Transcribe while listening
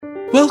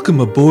Welcome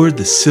aboard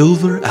the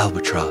Silver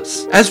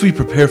Albatross. As we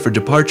prepare for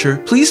departure,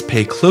 please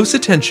pay close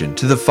attention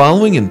to the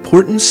following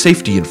important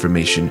safety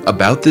information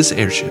about this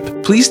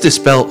airship. Please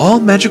dispel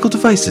all magical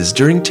devices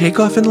during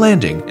takeoff and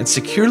landing, and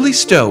securely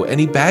stow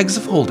any bags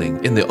of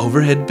holding in the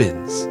overhead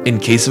bins. In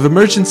case of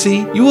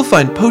emergency, you will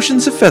find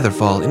potions of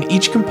Featherfall in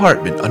each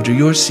compartment under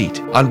your seat.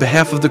 On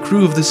behalf of the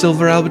crew of the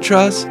Silver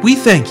Albatross, we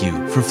thank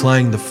you for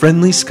flying the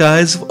friendly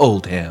skies of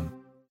Oldham.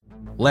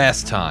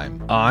 Last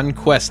time, on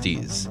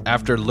Questies,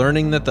 after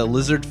learning that the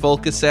lizard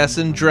folk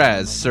assassin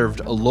Draz served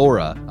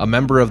Alora, a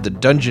member of the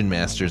Dungeon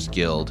Masters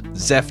Guild,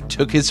 Zeph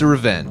took his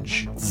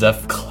revenge.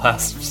 Zeph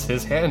clasps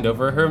his hand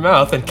over her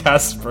mouth and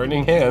casts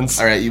Burning Hands.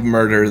 Alright, you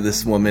murder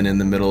this woman in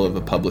the middle of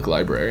a public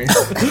library.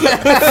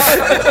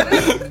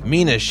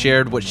 Mina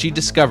shared what she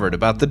discovered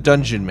about the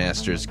Dungeon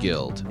Masters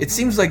Guild. It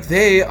seems like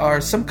they are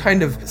some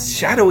kind of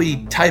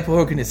shadowy type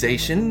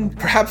organization,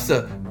 perhaps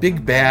a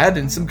big bad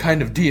in some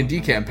kind of D&D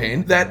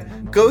campaign, that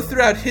go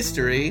throughout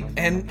history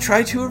and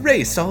try to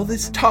erase all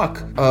this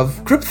talk of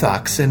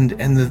Crypthox and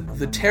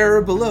the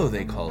terror below,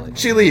 they call it.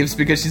 She leaves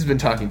because she's been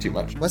talking too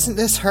much. Wasn't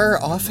this her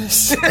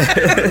office?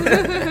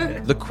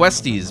 The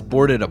Questies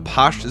boarded a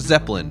posh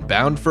Zeppelin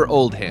bound for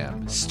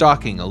Oldham,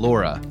 stalking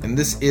Alora. And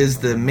this is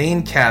the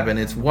main cabin.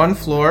 It's one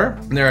floor,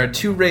 and there are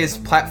two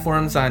raised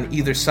platforms on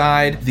either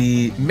side.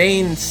 The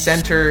main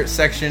center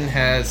section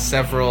has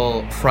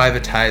several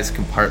privatized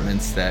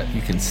compartments that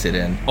you can sit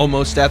in.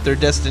 Almost at their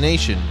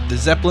destination, the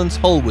Zeppelin's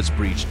hull was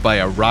breached by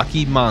a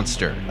rocky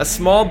monster. A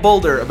small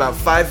boulder about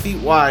 5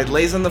 feet wide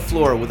lays on the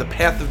floor with a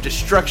path of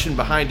destruction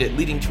behind it,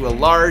 leading to a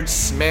large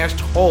smashed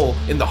hole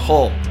in the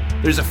hull.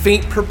 There's a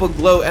faint purple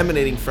glow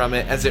emanating from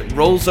it as it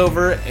rolls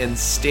over and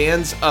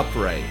stands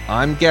upright.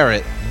 I'm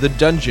Garrett, the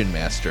Dungeon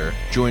Master,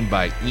 joined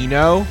by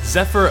Eno,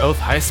 Zephyr Oath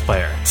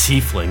Highspire,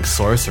 Tiefling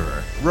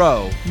Sorcerer.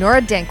 Ro,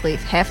 Nora Dankleaf,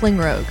 Halfling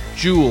Rogue.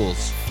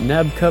 Jules,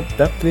 Nabcup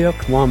Bepliok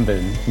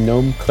Wombin,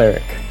 Gnome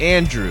Cleric.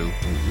 Andrew,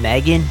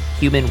 Megan,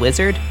 Human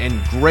Wizard.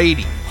 and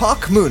Grady.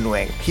 Hawk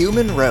Moonwing,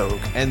 Human Rogue.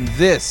 And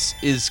this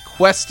is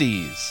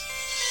Questies.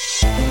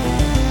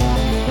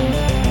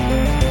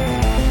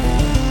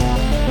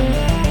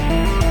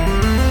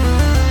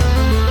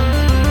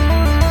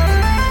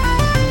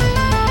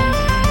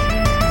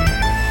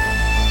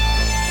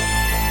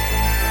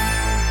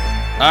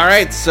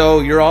 Alright, so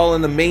you're all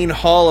in the main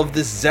hall of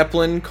this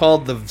Zeppelin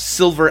called the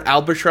Silver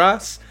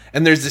Albatross,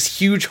 and there's this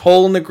huge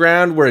hole in the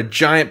ground where a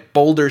giant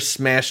boulder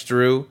smashed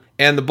through,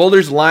 and the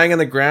boulder's lying on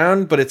the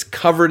ground, but it's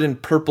covered in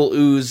purple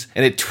ooze,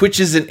 and it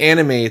twitches and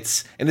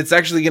animates, and it's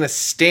actually going to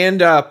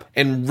stand up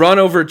and run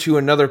over to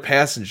another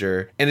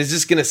passenger, and is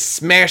just going to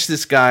smash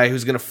this guy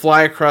who's going to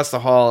fly across the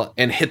hall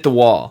and hit the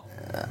wall.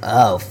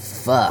 Oh,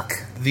 fuck.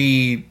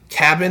 The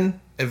cabin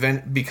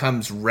event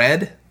becomes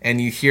red, and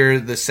you hear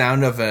the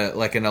sound of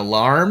an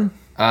alarm.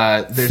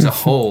 There's a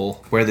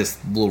hole where this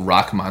little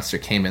rock monster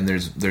came in.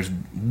 There's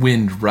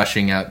wind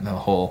rushing out in the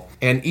hole.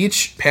 And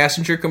each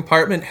passenger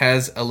compartment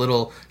has a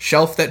little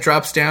shelf that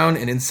drops down,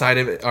 and inside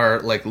of it are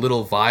like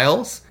little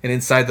vials. And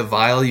inside the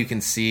vial you can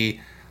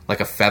see like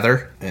a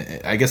feather.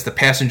 I guess the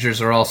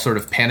passengers are all sort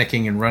of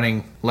panicking and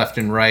running left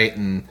and right.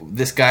 And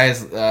this guy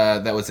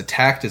that was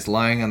attacked is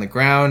lying on the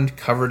ground,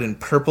 covered in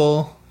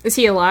purple. Is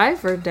he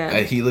alive or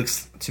dead? He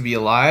looks to be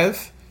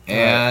alive.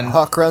 And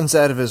Hawk runs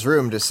out of his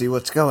room to see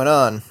what's going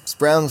on.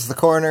 Rounds the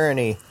corner and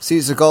he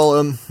sees a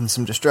golem and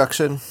some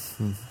destruction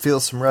and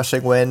feels some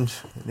rushing wind.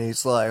 And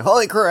he's like,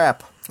 holy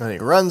crap! And he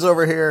runs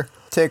over here,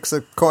 takes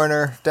a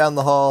corner down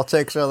the hall,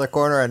 takes another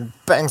corner, and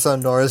bangs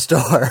on Nora's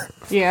door.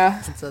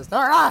 Yeah. And says,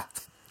 Nora,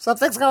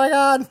 something's going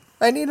on.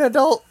 I need an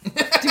adult.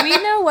 Do we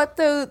know what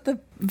the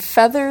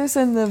feathers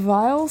in the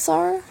vials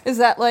are? Is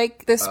that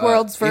like this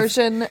world's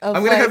version of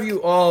I'm going to have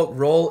you all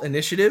roll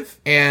initiative,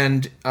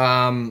 and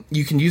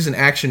you can use an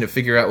action to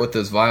figure out what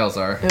those vials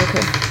are.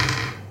 Okay.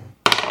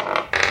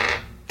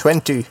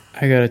 20.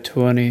 I got a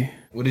 20.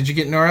 What did you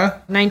get,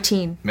 Nora?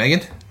 19.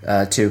 Megan?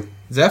 2.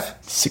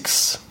 Zeph?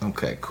 6.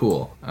 Okay,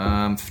 cool.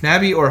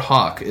 Fnabby or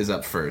Hawk is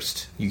up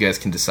first. You guys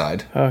can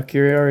decide. Hawk,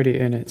 you're already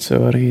in it,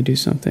 so why don't you do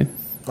something?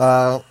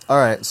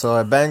 Alright, so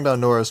I banged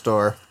on Nora's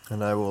door,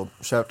 and I will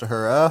shout to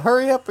her,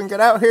 hurry up and get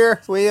out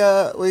here. We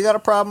got a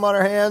problem on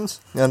our hands.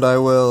 And I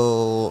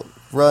will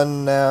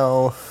run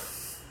now.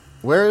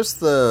 Where's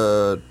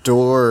the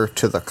door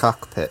to the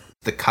cockpit?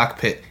 The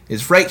cockpit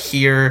is right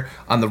here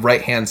on the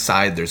right-hand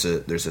side. There's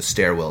a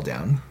stairwell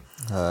down.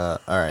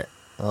 Alright.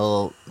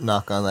 I'll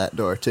knock on that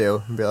door,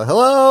 too, and be like,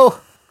 hello?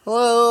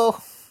 Hello?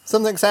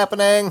 Something's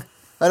happening.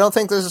 I don't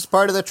think this is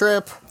part of the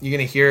trip. You're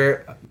going to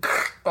hear,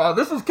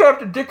 this is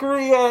Captain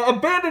Dickory,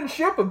 abandoned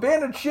ship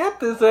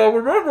is,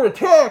 we're under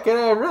attack, and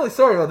I'm really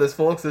sorry about this,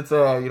 folks. It's,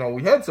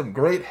 we had some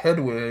great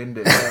headwind,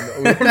 and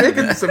we were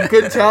making some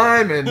good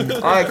time, and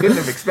I couldn't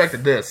have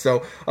expected this.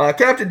 So,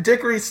 Captain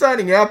Dickory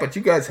signing out, but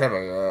you guys have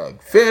a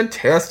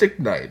fantastic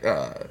night.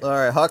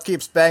 Alright, Hawk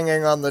keeps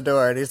banging on the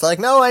door, and he's like,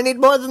 no, I need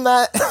more than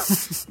that.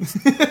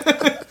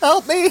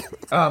 Help me.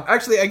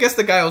 Actually, I guess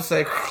the guy will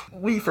say,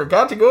 we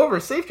forgot to go over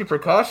safety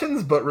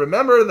precautions, but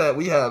remember that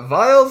we have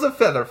vials of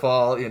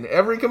Featherfall in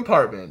every every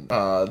compartment.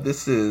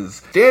 This is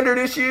standard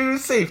issue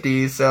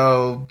safety,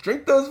 so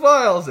drink those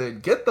vials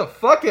and get the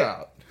fuck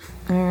out.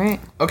 All right.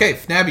 Okay,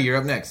 Fnabby, you're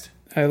up next.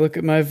 I look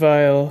at my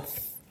vial.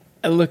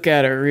 I look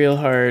at it real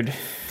hard.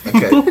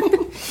 Okay.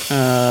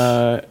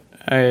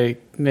 I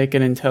make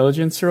an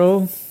intelligence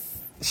roll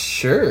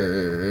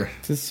Sure.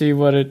 to see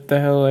what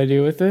the hell I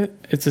do with it.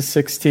 It's a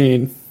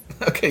 16.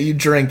 Okay, you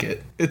drink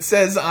it. It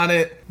says on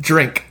it,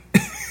 drink.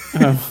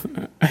 Oh,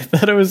 I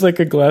thought it was like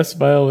a glass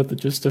vial with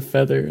just a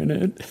feather in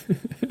it.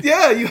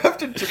 Yeah, you have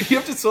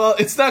to swallow.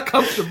 It's not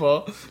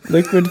comfortable.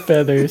 Liquid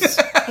feathers.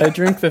 I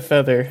drink the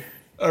feather.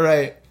 All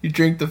right, you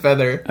drink the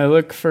feather. I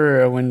look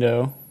for a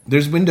window.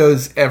 There's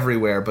windows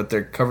everywhere, but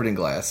they're covered in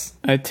glass.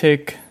 I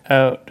take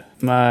out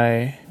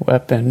my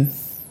weapon,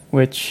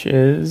 which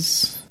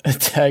is a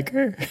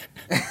dagger.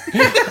 I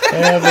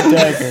have a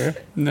dagger.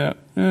 No.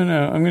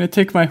 I'm going to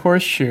take my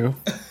horseshoe.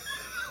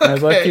 My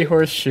lucky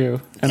horseshoe.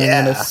 And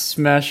I'm going to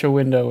smash a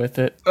window with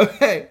it.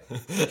 Okay.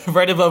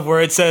 Right above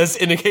where it says,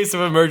 in a case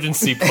of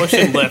emergency, push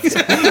and lift.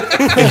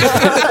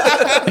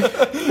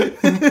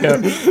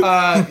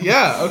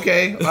 Yeah,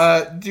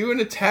 okay. Do an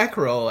attack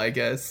roll, I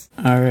guess.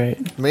 All right.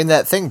 I mean,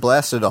 that thing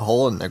blasted a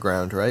hole in the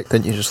ground, right?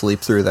 Couldn't you just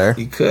leap through there?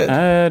 You could.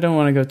 I don't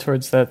want to go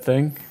towards that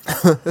thing.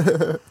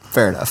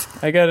 Fair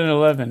enough. I got an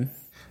 11.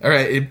 All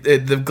right,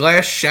 the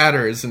glass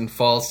shatters and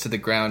falls to the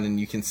ground, and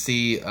you can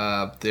see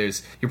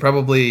you're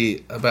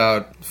probably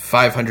about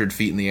 500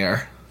 feet in the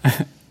air.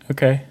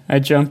 Okay. I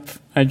jump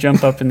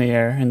up in the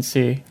air and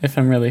see if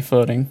I'm really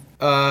floating.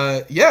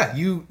 Yeah,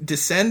 you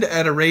descend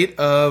at a rate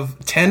of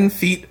 10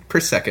 feet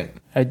per second.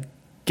 I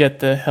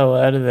get the hell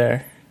out of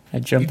there. I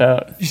jump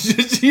out.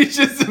 You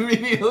just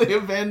immediately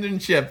abandon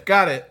ship.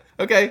 Got it.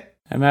 Okay.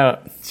 I'm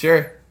out.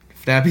 Sure.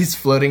 Fnabby's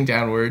floating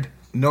downward.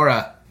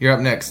 Nora, you're up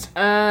next.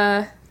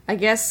 I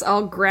guess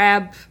I'll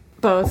grab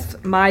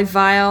both my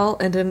vial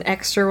and an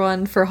extra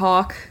one for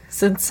Hawk,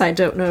 since I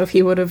don't know if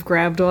he would have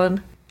grabbed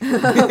one.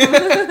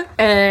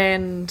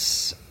 And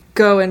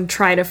go and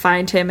try to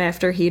find him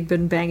after he'd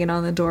been banging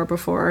on the door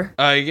before.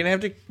 You're gonna have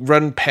to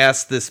run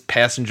past this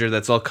passenger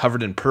that's all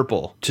covered in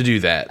purple to do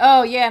that.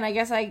 Oh, yeah, and I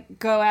guess I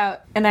go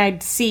out and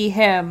I'd see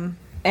him,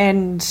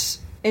 and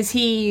is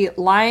he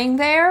lying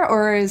there,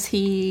 or is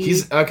he...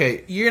 He's...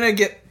 Okay, you're gonna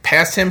get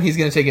past him. He's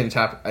gonna take an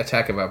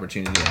attack of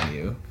opportunity on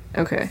you.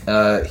 Okay.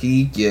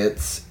 He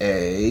gets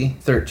a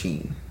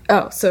 13.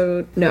 Oh,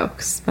 so no,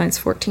 'cause mine's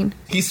 14.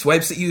 He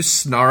swipes at you,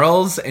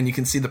 snarls, and you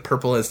can see the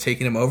purple has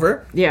taken him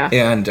over. Yeah.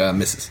 And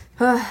misses.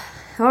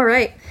 All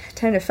right,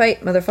 time to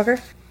fight,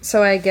 motherfucker.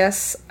 So I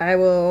guess I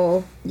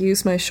will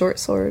use my short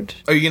sword.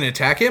 Are you going to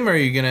attack him, or are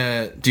you going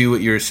to do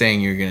what you were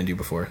saying you were going to do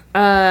before?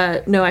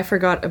 No, I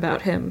forgot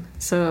about him,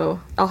 so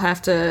I'll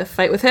have to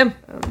fight with him.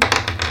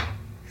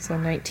 So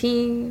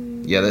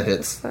 19. Yeah, that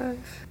hits.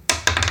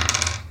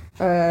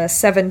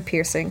 7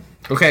 piercing.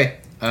 Okay,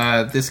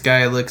 this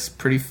guy looks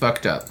pretty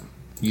fucked up.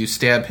 You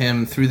stab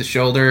him through the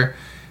shoulder,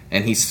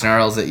 and he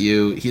snarls at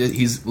you.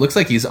 He looks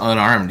like he's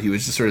unarmed. He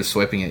was just sort of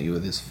swiping at you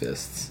with his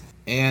fists.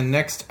 And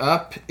next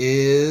up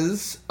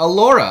is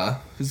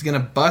Alora, who's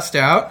gonna bust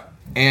out,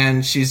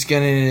 and she's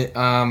gonna,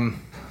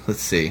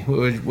 let's see,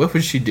 what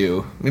would she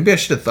do? Maybe I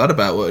should have thought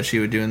about what she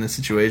would do in this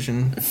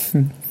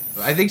situation.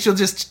 I think she'll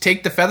just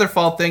take the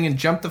Featherfall thing and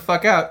jump the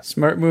fuck out.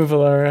 Smart move,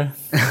 Alara.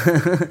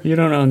 You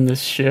don't own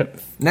this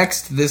ship.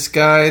 Next, this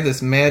guy,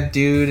 this mad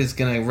dude, is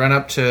going to run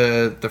up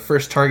to the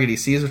first target he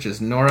sees, which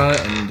is Nora,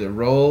 and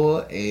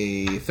roll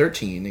a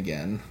 13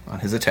 again on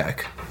his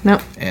attack.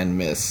 Nope. And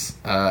miss.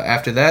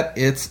 After that,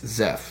 it's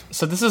Zeph.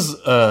 So this is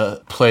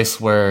a place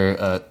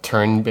where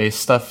turn-based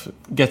stuff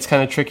gets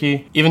kind of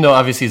tricky. Even though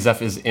obviously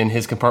Zeph is in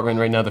his compartment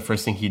right now, the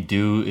first thing he'd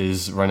do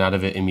is run out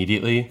of it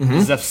immediately. Mm-hmm.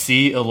 Zeph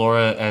see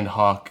Alora and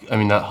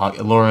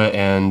Alora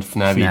and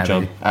Fnabby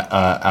jump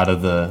out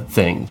of the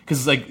thing.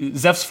 Because like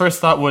Zeph's first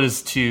thought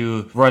was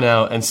to run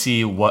out and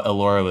see what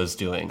Alora was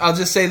doing. I'll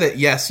just say that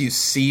yes, you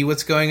see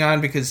what's going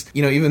on because,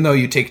 you know, even though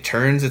you take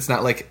turns, it's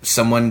not like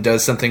someone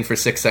does something for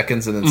 6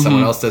 seconds and then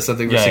someone else does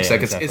something for 6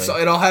 seconds.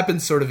 Exactly. It all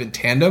happens sort of in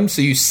tandem,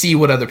 so you see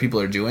what other people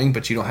are doing,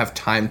 but you don't have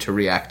time to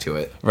react to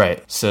it.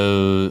 Right.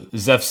 So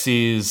Zeph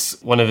sees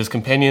one of his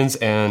companions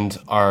and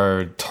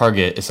our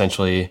target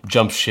essentially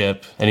jump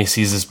ship, and he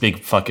sees this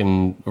big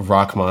fucking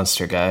rock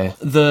monster guy.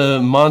 The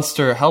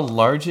monster, how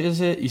large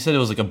is it? You said it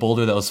was like a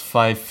boulder that was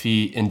 5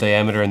 feet in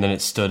diameter and then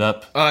it stood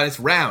up. It's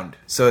round,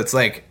 so it's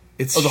like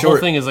it's the short. whole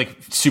thing is like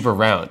super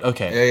round.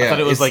 Okay, yeah. I thought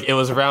it was like it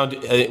was round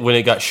when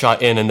it got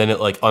shot in and then it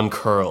like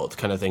uncurled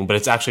kind of thing, but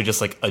it's actually just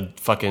like a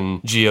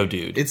fucking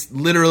Geodude. It's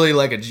literally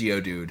like a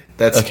Geodude.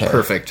 That's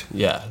perfect.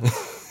 Yeah.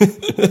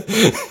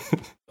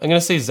 I'm going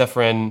to say Zeph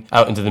ran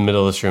out into the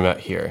middle of this room out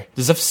here.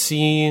 Does Zeph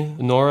see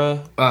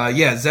Nora?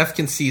 Yeah, Zeph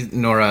can see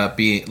Nora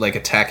be, like,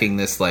 attacking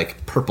this,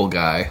 like, purple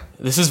guy.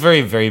 This is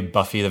very, very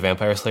Buffy the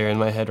Vampire Slayer in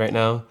my head right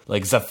now.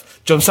 Like,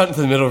 Zeph jumps out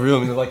into the middle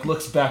room and, like,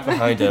 looks back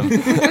behind him.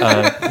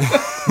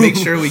 Make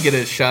sure we get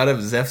a shot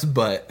of Zeph's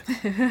butt.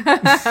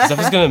 Zeph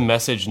is going to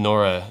message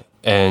Nora,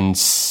 and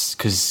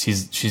because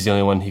she's the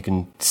only one he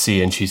can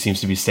see, and she seems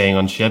to be staying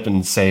on ship,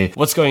 and say,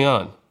 what's going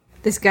on?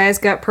 This guy's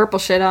got purple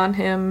shit on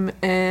him,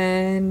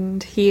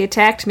 and he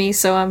attacked me,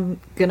 so I'm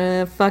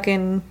gonna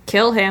fucking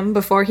kill him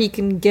before he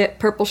can get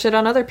purple shit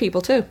on other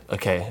people, too.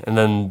 Okay, and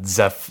then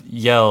Zeph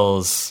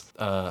yells,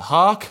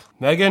 Hawk,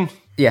 Megan?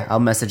 Yeah, I'll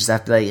message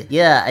Zeph like,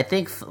 yeah, I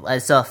think I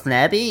saw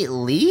Fnabby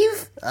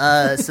leave,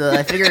 so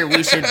I figure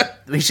we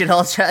should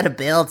all try to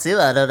bail too.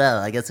 I don't know.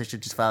 I guess we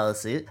should just follow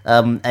suit.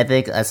 I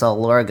think I saw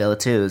Laura go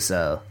too,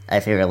 so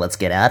I figure let's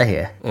get out of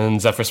here. And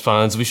Zeph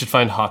responds, we should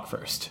find Hawk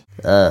first.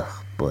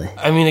 Boy.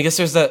 I mean, I guess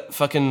there's that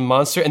fucking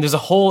monster, and there's a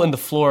hole in the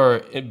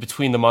floor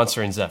between the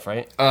monster and Zeph,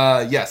 right?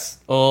 Yes.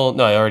 Well,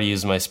 no, I already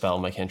used my spell,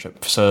 my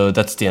cantrip, so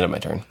that's the end of my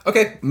turn.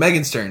 Okay,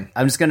 Megan's turn.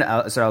 I'm just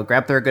gonna, so I'll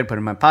grab Thurgood, put it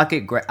in my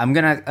pocket. I'm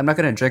not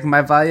gonna drink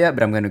my vial yet,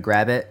 but I'm gonna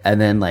grab it and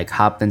then like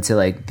hop into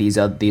like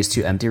these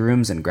two empty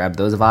rooms and grab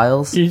those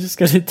vials. You're just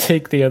gonna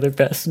take the other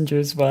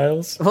passengers'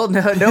 vials? Well,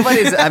 no,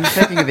 nobody's. I'm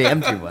taking the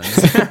empty ones.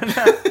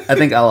 I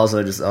think I'll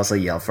also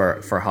yell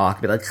for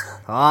Hawk, be like,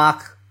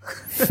 Hawk.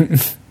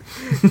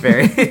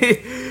 Very,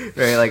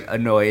 very like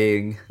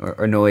annoying or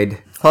annoyed.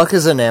 Hawk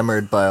is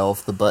enamored by all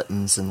of the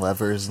buttons and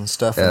levers and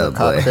stuff in the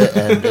cockpit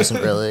and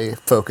doesn't really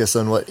focus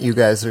on what you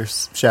guys are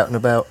shouting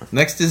about.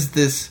 Next is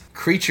this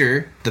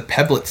creature, the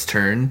Peblet's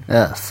turn.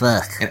 Oh,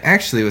 fuck. And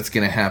actually what's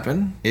going to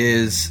happen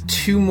is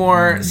 2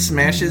 more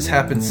smashes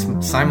happen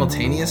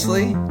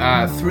simultaneously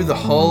through the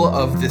hull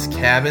of this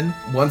cabin.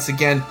 Once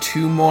again,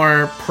 2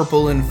 more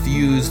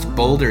purple-infused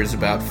boulders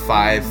about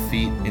 5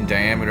 feet in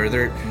diameter.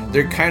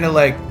 They're kind of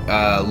like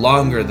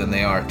longer than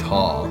they are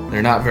tall.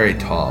 They're not very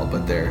tall,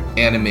 but they're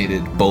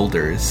animated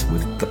boulders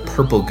with the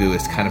purple goo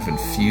is kind of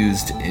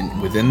infused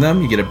within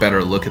them. You get a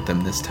better look at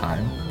them this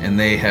time. And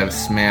they have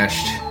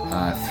smashed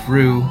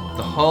through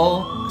the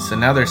hull. So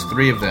now there's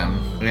 3 of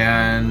them.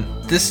 And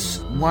this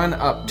one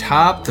up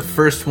top, the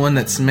first one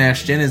that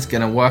smashed in, is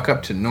going to walk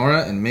up to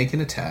Nora and make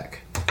an attack.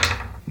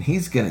 And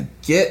he's going to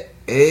get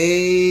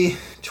a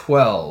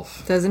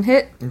 12. Doesn't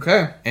hit.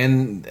 Okay.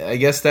 And I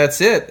guess that's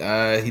it.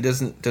 He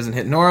doesn't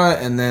hit Nora,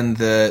 and then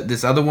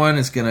this other one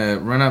is going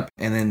to run up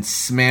and then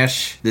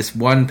smash this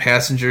one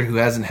passenger who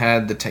hasn't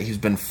had he's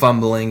been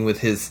fumbling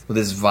with his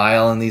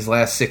vial in these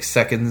last 6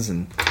 seconds,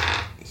 and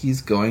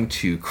he's going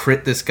to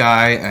crit this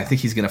guy. I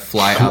think he's going to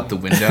fly out the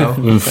window.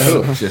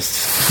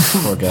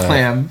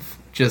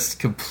 Just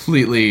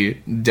completely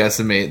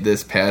decimate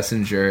this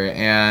passenger.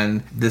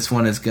 And this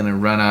one is going to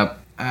run up.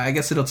 I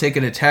guess it'll take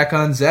an attack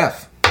on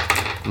Zeph.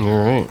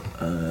 All right.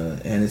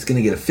 And it's going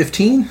to get a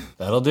 15.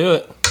 That'll do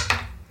it.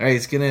 All right,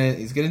 he's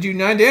gonna do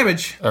 9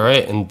 damage. All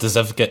right, and does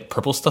Zeph get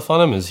purple stuff on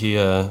him? Is he,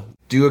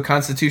 Do a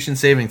Constitution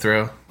saving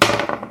throw.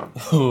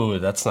 Ooh,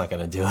 that's not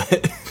gonna do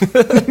it.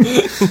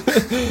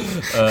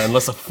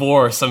 Unless a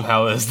 4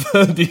 somehow is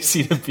the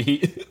DC to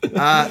beat.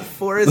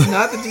 4 is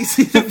not the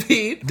DC to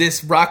beat.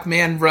 This rock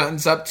man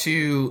runs up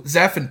to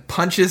Zeph and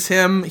punches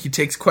him. He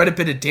takes quite a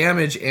bit of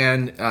damage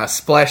and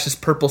splashes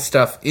purple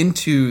stuff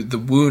into the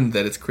wound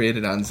that it's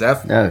created on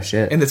Zeph. Oh,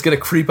 shit. And it's gonna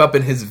creep up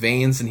in his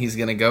veins, and he's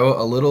gonna go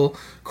a little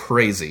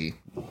crazy.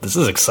 This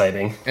is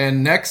exciting.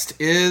 And next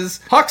is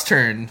Hawk's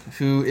turn,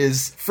 who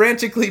is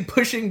frantically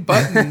pushing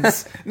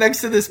buttons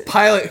next to this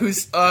pilot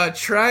who's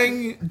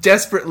trying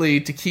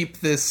desperately to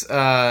keep this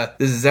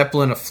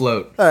Zeppelin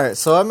afloat. Alright,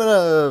 so I'm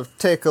gonna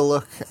take a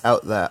look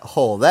out that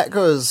hole. That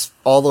goes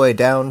all the way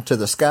down to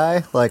the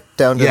sky? Like,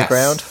 down to the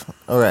ground?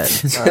 Alright.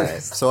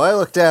 So I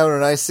look down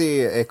and I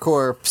see a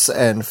corpse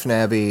and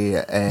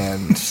Fnabby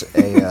and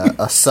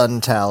a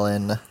sun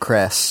talon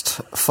crest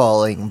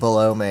falling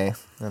below me.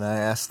 And I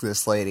ask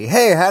this lady,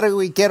 hey, how do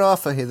we get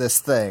off of this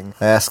thing?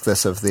 I ask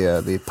this of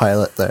the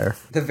pilot there.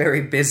 The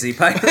very busy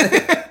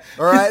pilot.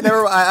 Alright,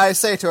 I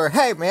say to her,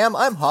 hey, ma'am,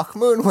 I'm Hawk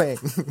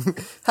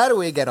Moonwing. How do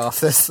we get off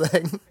this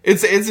thing?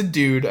 It's a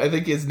dude. I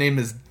think his name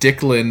is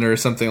Dicklin or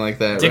something like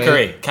that,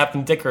 Dickory. Right?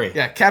 Captain Dickory.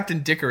 Yeah,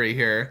 Captain Dickory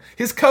here.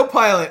 His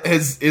co-pilot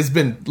has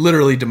been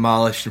literally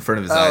demolished in front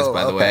of his eyes,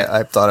 by the way.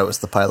 I thought it was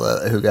the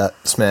pilot who got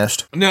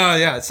smashed. No,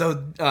 yeah,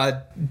 so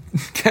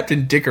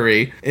Captain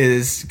Dickory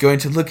is going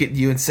to look at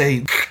you and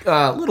say,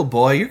 little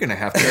boy, you're going to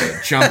have to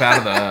jump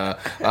out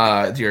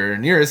of your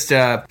nearest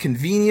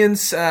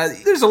convenience.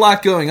 There's a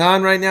lot going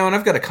on right now, and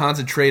I've got to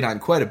concentrate on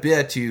quite a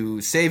bit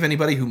to save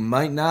anybody who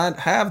might not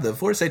have the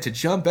foresight to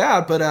jump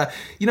out. But I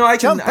can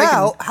jump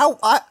out. How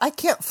I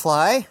can't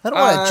fly. I don't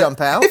want to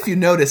jump out. If you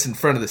notice, in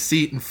front of the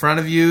seat in front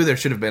of you, there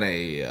should have been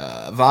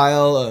a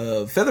vial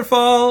of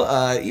Featherfall.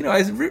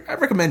 I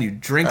recommend you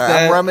drink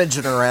that. I'm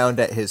rummaging around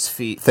at his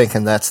feet,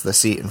 thinking that's the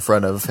seat in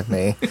front of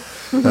me.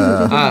 Do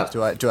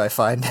I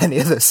find any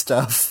of this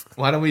stuff?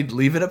 Why don't we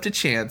leave it up to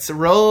chance?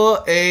 Roll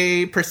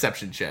a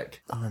perception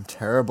check. Oh, I'm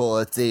terrible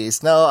at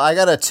these. No, I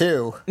got a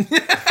 2.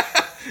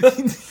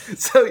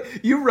 So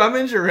you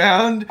rummage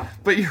around,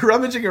 but you're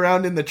rummaging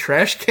around in the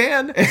trash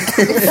can,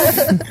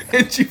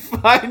 and you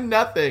find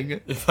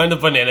nothing. You find a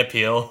banana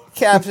peel.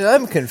 Captain,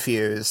 I'm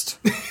confused.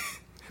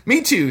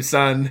 Me too,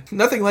 son.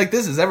 Nothing like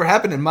this has ever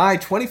happened in my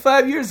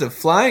 25 years of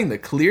flying the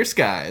clear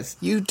skies.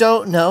 You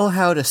don't know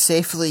how to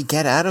safely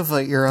get out of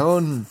your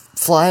own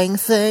flying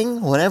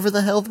thing, whatever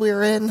the hell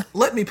we're in?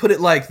 Let me put it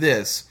like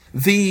this.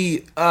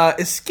 The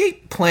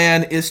escape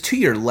plan is to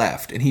your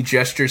left, and he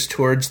gestures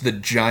towards the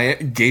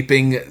giant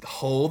gaping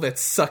hole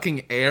that's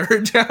sucking air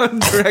down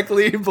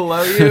directly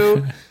below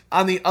you.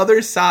 On the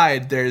other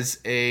side, there's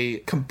a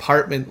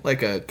compartment,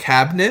 like a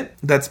cabinet,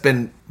 that's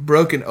been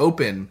broken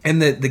open,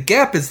 and the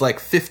gap is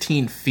like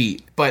 15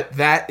 feet, but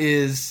that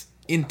is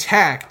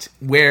intact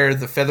where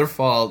the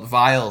Featherfall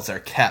vials are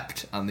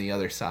kept on the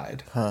other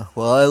side.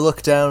 Well, I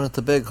look down at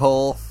the big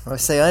hole. I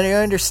say,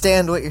 I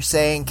understand what you're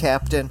saying,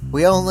 Captain.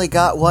 We only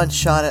got one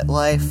shot at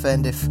life,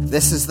 and if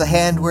this is the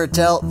hand we're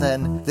dealt,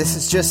 then this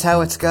is just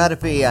how it's gotta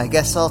be. I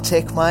guess I'll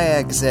take my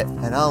exit,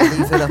 and I'll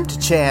leave it up to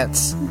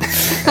chance.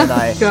 And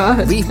I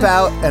leap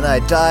out, and I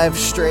dive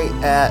straight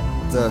at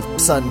the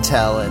Sun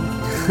Talon.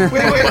 Wait.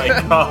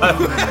 My God.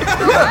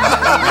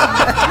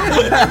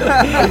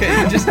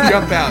 Okay, you just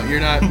jump out. You're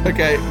not...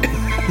 Okay.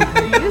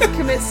 Did you just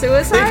commit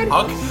suicide?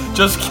 Huck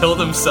just killed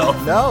himself.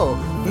 No,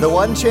 the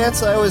one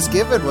chance I was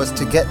given was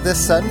to get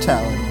this Sun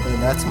Talon, and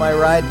that's my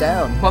ride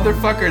down.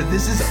 Motherfucker,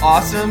 this is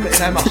awesome, and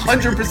I'm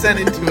 100%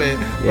 into it,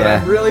 but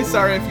Yeah. I'm really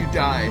sorry if you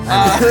die.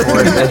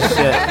 Or this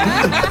shit.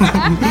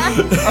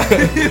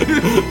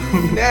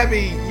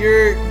 Nabby,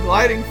 you're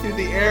gliding through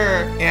the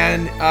air,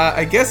 and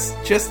I guess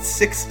just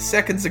 6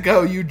 seconds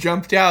ago you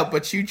jumped out,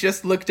 but you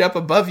just looked up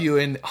above you,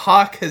 and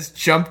Hawk has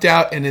jumped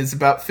out and is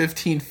about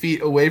 15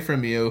 feet away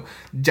from you,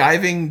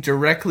 diving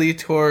directly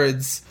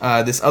towards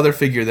this other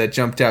figure that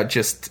jumped out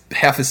just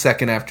half a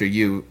second after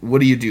you. What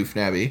do you do,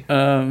 Fnabby?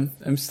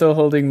 I'm still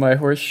holding my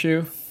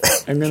horseshoe.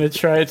 I'm going to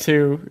try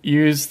to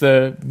use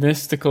the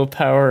mystical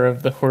power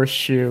of the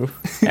horseshoe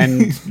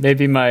and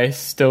maybe my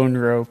stone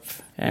rope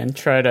and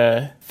try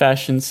to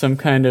fashion some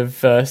kind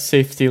of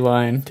safety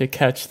line to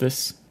catch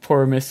this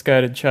poor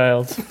misguided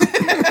child. So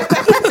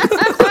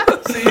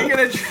you're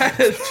gonna try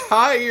to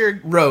tie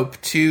your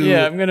rope to...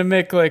 Yeah, I'm going to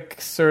make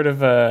like sort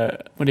of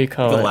a, what do you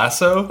call it? The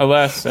lasso? A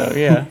lasso,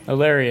 yeah. A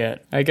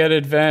lariat. I get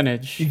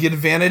advantage You get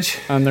advantage?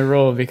 on the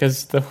roll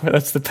because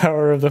that's the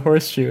power of the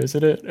horseshoe,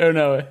 isn't it? Oh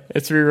no,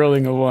 it's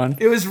re-rolling a 1.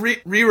 It was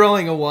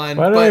re-rolling a 1.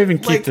 Why do but, I even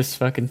keep like, this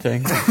fucking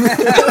thing?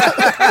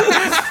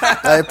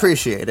 I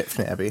appreciate it,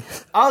 Fnabby.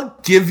 I'll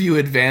give you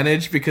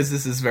advantage because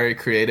this is very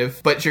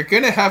creative, but you're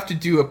gonna have to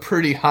do a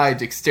pretty high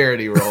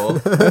dexterity roll.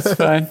 That's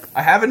fine.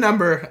 I have a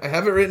number. I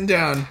have it written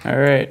down.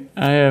 Alright,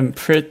 I am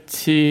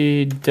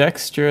pretty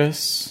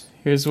dexterous.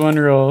 Here's one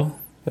roll.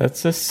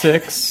 That's a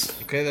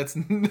 6. Okay, that's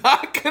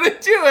not gonna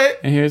do it.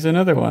 And here's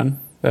another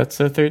one. That's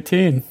a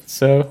 13.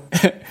 So,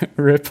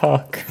 rip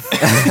Hawk.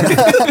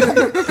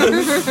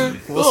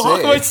 We'll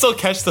Hawk see. might still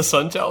catch the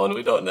Sun Talon,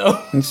 we don't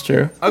know. It's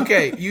true.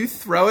 Okay, you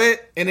throw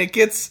it, and it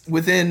gets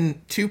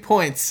within 2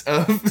 points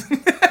of...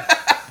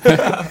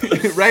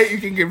 Right? You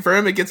can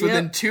confirm it gets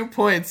within 2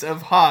 points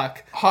of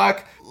Hawk.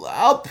 Hawk,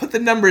 I'll put the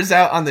numbers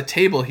out on the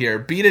table here.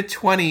 Beat a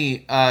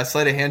 20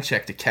 sleight of hand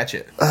check to catch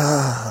it.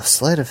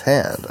 Sleight of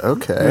hand,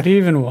 okay. Would you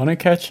even want to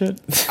catch it?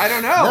 I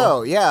don't know.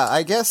 No, yeah,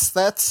 I guess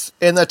that's...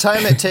 In the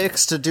time it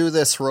takes to do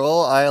this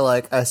roll,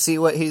 I see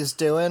what he's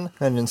doing,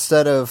 and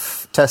instead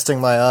of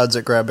testing my odds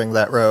at grabbing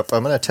that rope,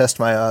 I'm gonna test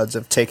my odds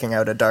of taking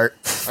out a dart.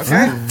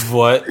 Okay.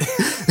 What?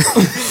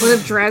 One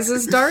of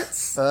Draz's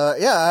darts?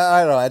 Yeah,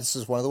 I don't know, this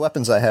is one of the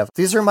weapons I have.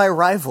 These are my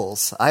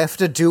rivals. I have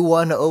to do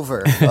one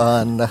over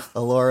on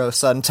Aloro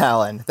Sun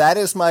Talon. That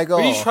is my goal.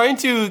 Are you trying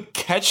to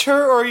catch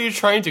her, or are you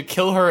trying to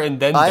kill her and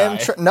then die?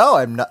 No,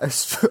 I'm not.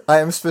 I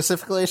am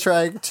specifically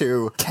trying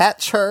to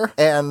catch her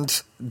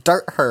and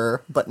dart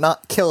her, but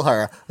not kill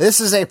her. This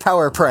is a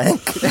power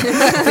prank.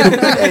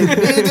 A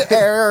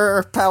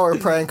mid-air power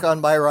prank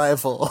on my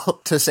rival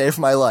to save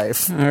my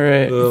life.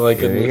 Alright. Oh my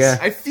goodness.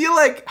 I feel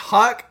like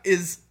Hawk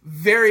is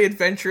very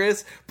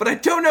adventurous, but I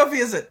don't know if he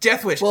has a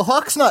death wish. Well,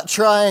 Hawk's not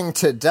trying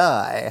to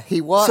die.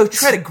 He wants... So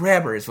try to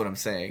grab her is what I'm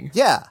saying.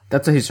 Yeah.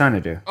 That's what he's trying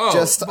to do.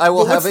 Oh, I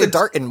will but have what's a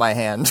dart in my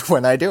hand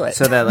when I do it.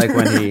 So that like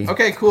when he...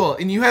 Okay, cool.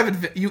 And you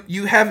have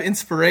you have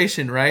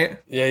inspiration, right?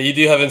 Yeah, you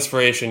do have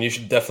inspiration. You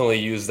should definitely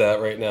use that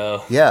right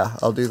now. Yeah,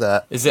 I'll do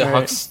that. Is it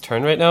Huck's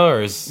turn right now,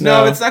 or is...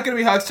 No, it's not going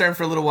to be Hawk's turn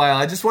for a little while.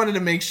 I just wanted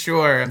to make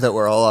sure. That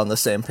we're all on the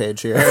same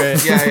page here.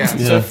 Alright. Yeah.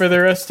 So for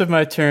the rest of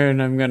my turn,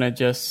 I'm gonna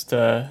just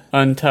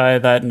untie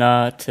that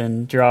knot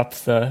and drop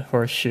the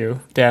horseshoe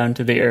down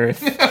to the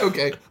earth.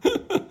 Okay.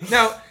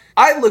 Now,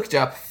 I looked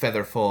up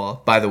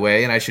Featherfall, by the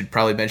way, and I should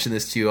probably mention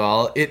this to you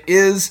all. It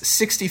is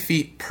 60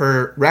 feet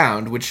per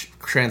round, which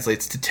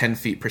translates to 10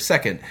 feet per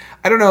second.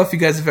 I don't know if you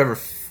guys have ever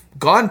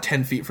gone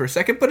 10 feet per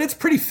second, but it's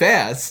pretty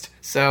fast.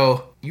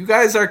 So you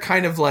guys are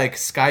kind of like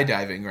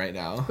skydiving right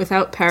now.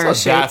 Without Not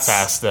parachutes. that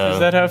fast, though. Is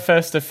that how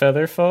fast a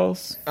feather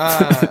falls?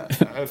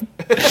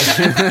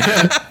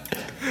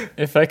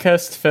 If I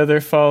cast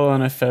Feather Fall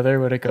on a feather,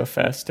 would it go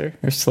faster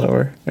or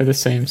slower or the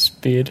same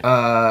speed?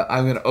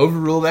 I'm going to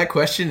overrule that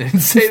question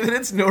and say that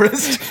it's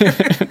Nora's turn.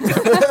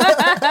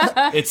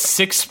 It's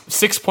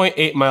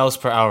 6.8 miles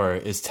per hour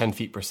is 10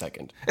 feet per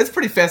second. It's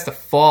pretty fast to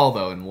fall,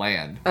 though, and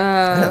land.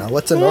 I don't know,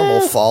 what's a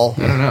normal fall?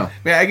 I don't know.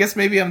 I guess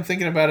maybe I'm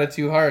thinking about it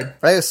too hard.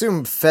 I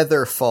assume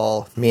feather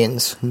fall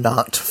means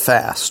not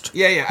fast.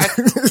 Yeah.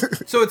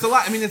 So it's a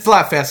lot. I mean, it's a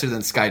lot faster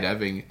than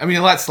skydiving. I mean,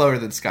 a lot slower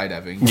than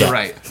skydiving. You're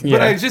right. Yeah.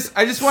 But I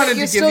just wanted to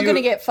You're give still you.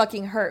 gonna get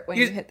fucking hurt when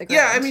you hit the ground.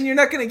 Yeah, I mean, you're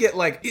not going to get,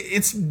 like,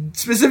 it's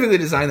specifically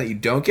designed that you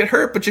don't get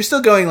hurt, but you're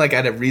still going, like,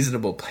 at a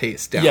reasonable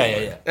pace down.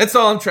 Yeah. That's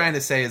all I'm trying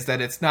to say, is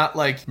that it's not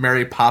like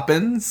Mary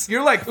Poppins.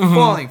 You're, like,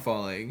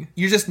 falling.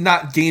 You're just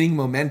not gaining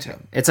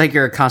momentum. It's like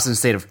you're a constant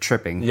state of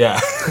tripping. Yeah.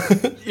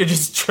 You're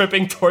just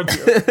tripping towards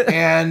you.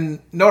 And,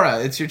 Nora,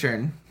 it's your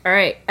turn. All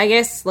right, I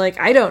guess, like,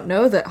 I don't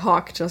know that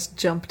Hawk just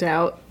jumped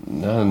out.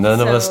 No, none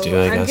of us do,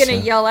 I I'm guess. gonna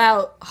yell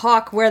out,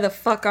 Hawk, where the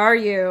fuck are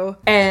you?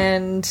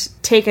 And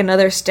take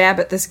another stab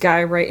at this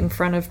guy right in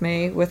front of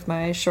me with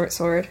my short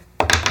sword.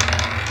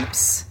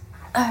 Oops.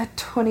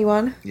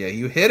 21. Yeah,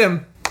 you hit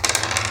him.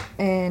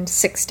 And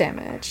 6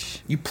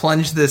 damage. You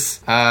plunge this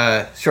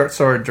short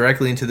sword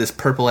directly into this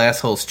purple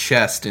asshole's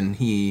chest, and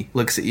he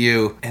looks at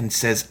you and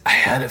says, I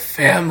had a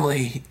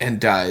family, and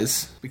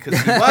dies. Because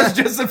he was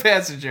just a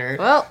passenger.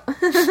 Well.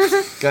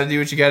 Gotta do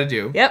what you gotta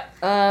do.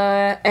 Yep.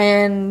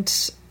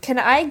 And can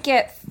I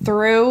get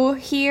through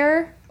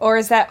here? Or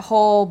is that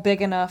hole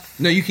big enough?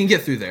 No, you can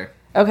get through there.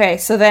 Okay,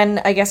 so then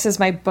I guess as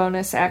my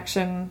bonus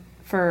action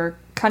for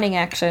cunning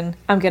action,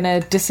 I'm gonna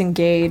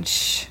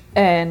disengage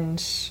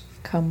and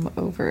come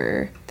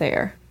over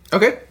there.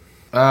 Okay.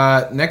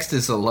 Next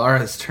is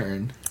Alara's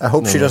turn. I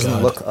hope she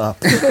doesn't look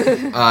up.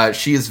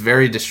 She is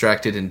very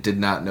distracted and did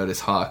not notice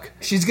Hawk.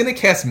 She's going to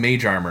cast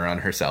Mage Armor on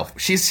herself.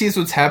 She sees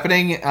what's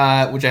happening,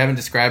 which I haven't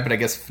described, but I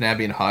guess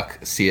Fnabi and Hawk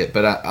see it.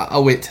 But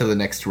I'll wait till the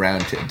next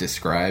round to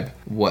describe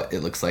what it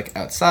looks like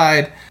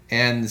outside.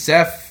 And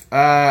Zeph,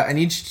 I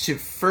need you to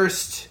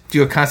first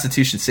do a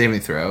Constitution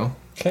saving throw.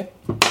 Okay.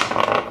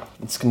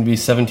 It's going to be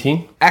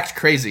 17. Act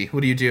crazy.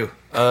 What do you do?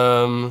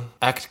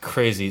 Act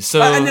crazy. So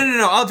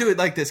No. I'll do it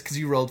like this because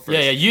you rolled first.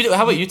 Yeah.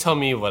 How about you tell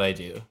me what I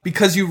do?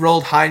 Because you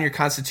rolled high in your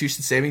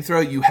Constitution saving throw,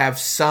 you have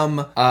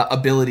some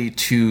ability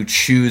to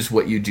choose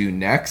what you do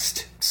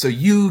next. So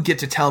you get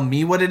to tell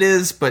me what it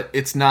is, but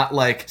it's not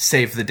like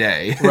save the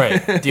day.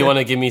 Right. Do you want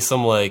to give me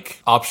some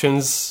like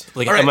options?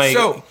 Like, all right,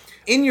 so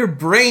in your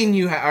brain,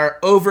 you are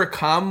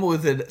overcome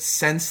with a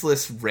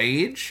senseless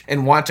rage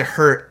and want to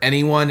hurt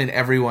anyone and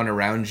everyone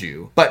around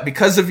you. But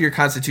because of your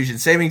Constitution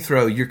saving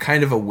throw, you're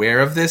kind of aware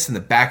of this in the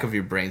back of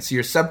your brain. So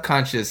your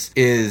subconscious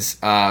is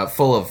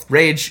full of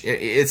rage.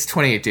 It's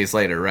 28 days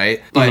later,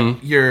 right?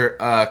 But your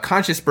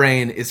conscious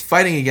brain is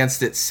fighting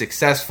against it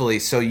successfully,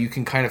 so you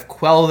can kind of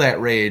quell that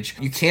rage.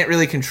 You can't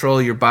really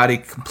control your body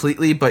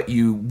completely, but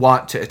you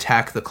want to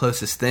attack the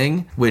closest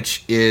thing,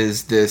 which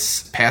is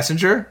this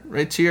passenger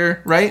right to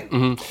your right.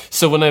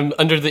 So when I'm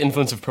under the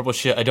influence of purple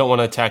shit, I don't want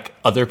to attack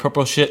other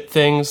purple shit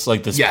things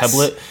like this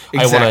Peblet. Exactly.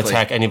 I want to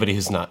attack anybody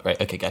who's not. Right,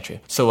 okay,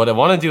 gotcha. So what I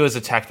want to do is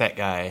attack that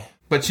guy.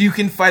 But you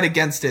can fight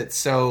against it,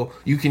 so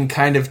you can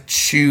kind of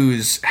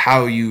choose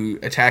how you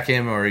attack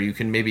him, or you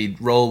can maybe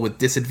roll with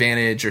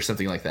disadvantage or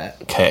something like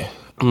that. Okay.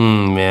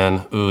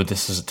 Man. Ooh,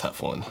 this is a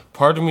tough one.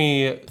 Part of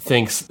me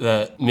thinks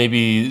that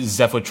maybe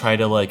Zeph would try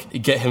to, like,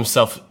 get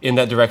himself in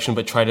that direction,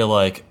 but try to,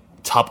 like,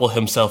 topple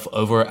himself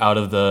over out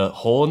of the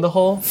hole in the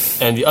hole.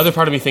 And the other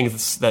part of me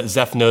thinks that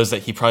Zeph knows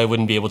that he probably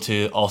wouldn't be able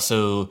to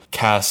also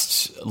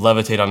cast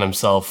Levitate on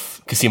himself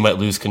because he might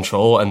lose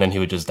control and then he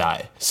would just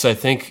die. So I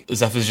think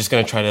Zeph is just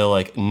going to try to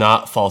like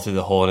not fall through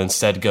the hole and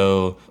instead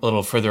go a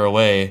little further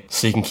away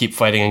so he can keep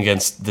fighting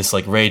against this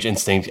like rage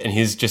instinct. And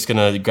he's just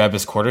going to grab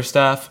his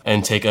quarterstaff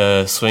and take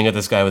a swing at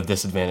this guy with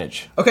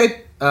disadvantage.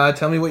 Okay,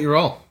 tell me what you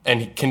roll.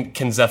 And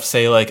can Zeph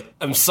say like,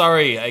 I'm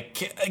sorry,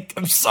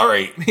 I'm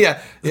sorry.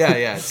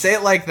 Yeah. Say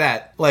it like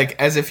that, like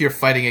as if you're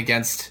fighting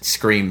against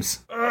screams.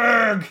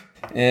 Urgh!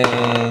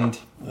 And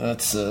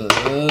that's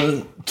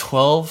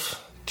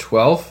 12.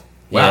 12?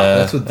 Wow, Yeah,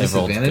 that's with I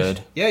rolled disadvantage.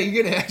 good. Yeah,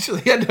 you're gonna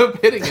actually end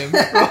up hitting him.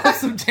 Roll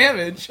some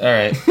damage. All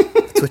right.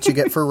 That's what you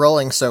get for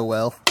rolling so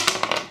well.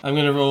 I'm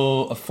going to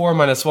roll a 4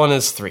 minus 1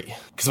 is 3.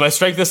 Because my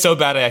strength is so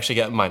bad, I actually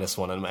get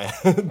 -1 on my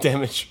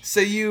damage. So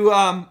you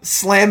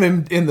slam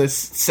him in the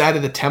side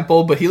of the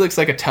temple, but he looks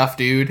like a tough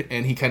dude,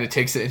 and he kind of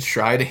takes it in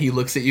stride, and he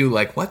looks at you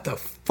like, what the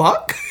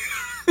fuck?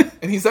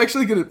 And he's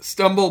actually going to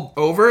stumble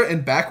over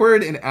and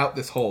backward and out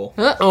this hole.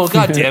 Oh,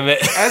 god damn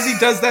it. As he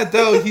does that,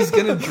 though, he's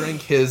going to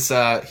drink his...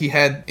 he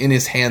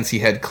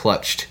had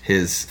clutched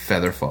his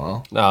feather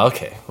fall. Oh,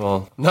 okay.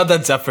 Well, not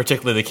that Zeph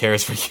particularly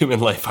cares for human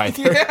life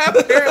either. Yeah,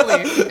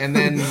 apparently. And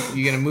then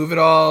you going to move it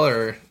all,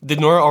 or... Did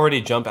Nora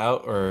already jump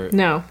out, or...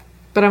 No,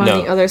 but I'm on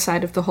No. the other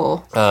side of the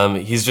hole.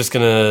 He's just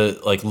gonna,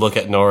 like, look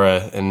at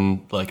Nora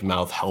and, like,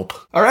 mouth help.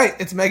 All right,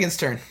 it's Megan's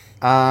turn.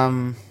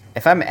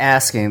 If I'm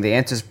asking, the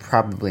answer's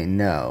probably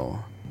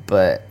no.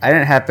 but I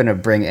didn't happen to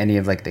bring any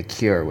of like the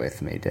cure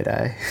with me, did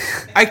I?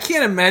 I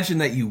can't imagine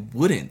that you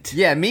wouldn't.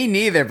 Yeah, me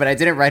neither, but I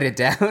didn't write it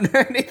down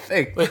or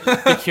anything.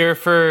 The cure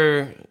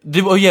for...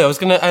 I was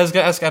gonna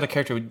ask out of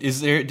character.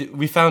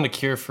 We found a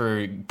cure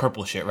for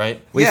purple shit, right?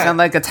 We Yeah. found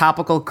like a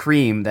topical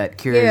cream that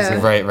cures Yeah.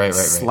 it Right.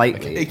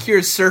 slightly. It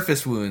cures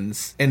surface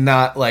wounds, and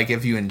not like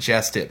if you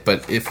ingest it,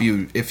 but if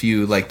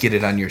you like get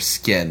it on your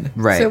skin.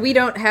 Right. So we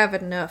don't have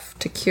enough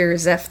to cure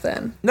Zeph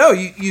then. No,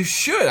 you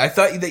should. I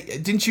thought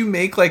didn't you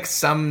make like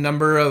some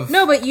number of?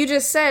 No, but you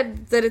just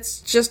said that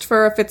it's just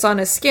for if it's on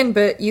his skin,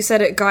 but you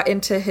said it got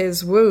into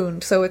his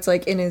wound, so it's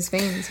like in his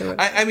veins. Or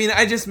whatever. I mean,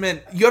 I just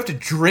meant you have to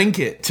drink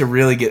it to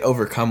really get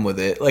overcome with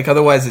it. Like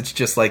otherwise, it's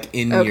just like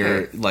in Okay.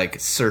 your like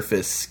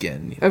surface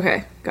skin.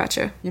 Okay,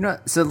 gotcha. You know,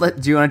 so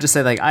do you want to just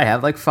say like I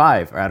have like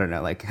 5 or I don't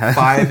know, like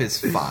 5 is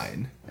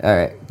fine. All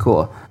right,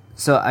 cool.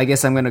 So I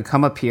guess I'm gonna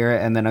come up here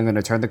and then I'm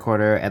gonna turn the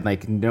corner and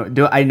like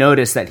I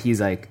notice that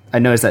I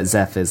notice that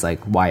Zeph is like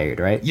wired,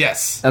 right?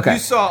 Yes. Okay. You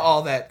saw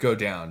all that go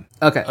down.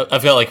 Okay.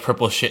 I've got like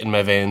purple shit in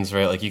my veins,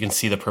 right? Like you can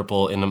see the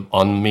purple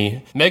on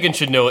me. Megan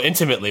should know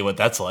intimately what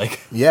that's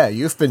like. Yeah,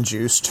 you've been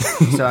juiced.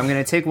 So I'm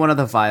gonna take one of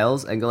the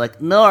vials and go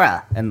like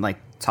Nora and like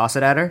toss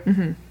it at her.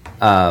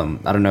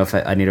 Mm-hmm. I don't know if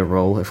I need a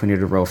roll. If we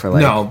need a roll for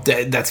like No,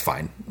 that's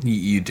fine.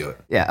 You do it.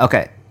 Yeah.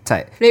 Okay.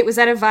 Tight. Wait, was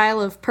that a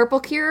vial of purple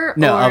cure?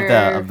 No, or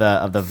of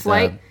the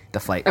flight? The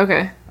flight.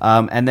 Okay.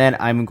 And then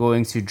I'm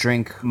going to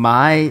drink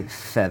my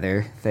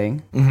feather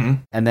thing,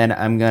 and then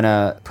I'm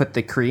gonna put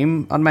the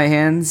cream on my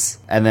hands,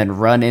 and then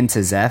run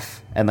into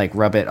Zeph and like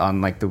rub it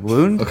on like the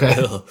wound.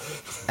 Okay.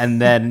 And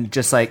then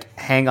just like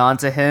hang on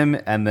to him,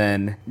 and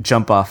then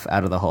jump off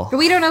out of the hole. But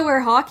we don't know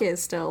where Hawk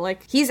is still.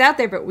 Like, he's out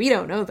there, but we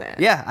don't know that.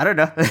 Yeah, I don't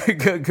know.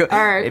 Go.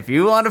 All right. If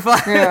you want to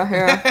find.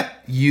 Yeah.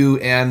 You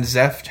and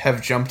Zeph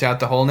have jumped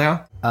out the hole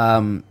now.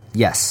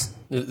 Yes.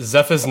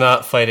 Zeph is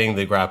not fighting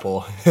the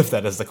grapple, if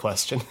that is the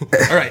question.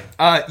 All right.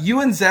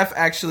 You and Zeph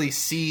actually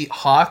see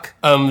Hawk.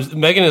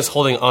 Megan is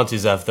holding onto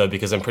Zeph, though,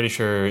 because I'm pretty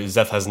sure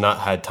Zeph has not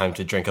had time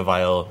to drink a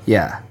vial.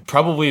 Yeah.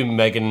 Probably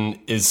Megan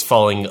is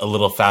falling a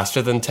little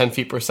faster than 10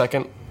 feet per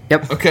second.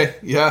 Yep. Okay.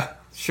 Yeah.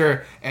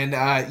 Sure. And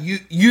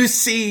you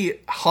see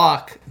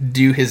Hawk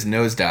do his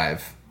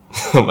nosedive.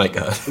 Oh my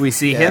god. We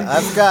see him.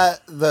 I've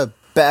got the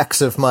backs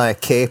of my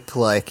cape,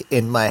 like,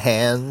 in my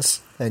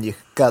hands, and you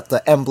got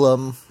the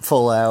emblem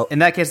full out. In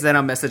that case, then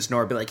I'll message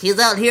Nora, be like, he's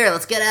out here,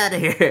 let's get out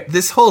of here.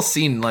 This whole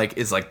scene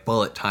is like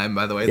bullet time.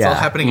 By the way, it's all Yeah.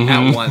 happening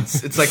at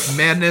once. It's like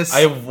madness.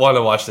 I want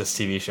to watch this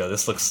TV show.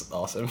 This looks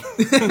awesome.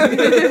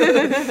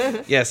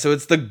 Yeah, so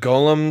it's the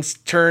golem's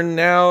turn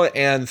now,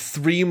 and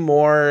 3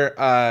 more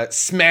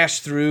smash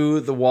through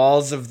the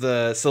walls of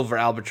the Silver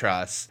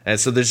Albatross. And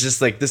so there's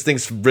just like, this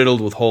thing's riddled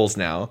with holes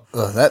now.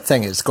 Oh, that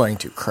thing is going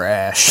to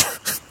crash.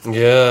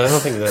 Yeah, I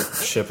don't think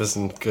that ship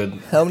isn't good.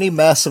 How many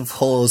massive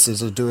holes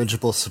is a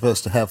dirigible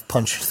supposed to have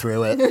punched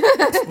through it?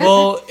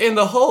 Well, in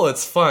the hull,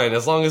 it's fine,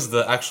 as long as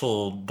the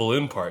actual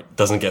balloon part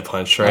doesn't get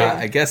punched, right?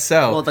 I guess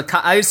so. Well,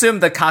 I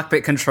assume the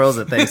cockpit controls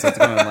the thing, so it's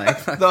going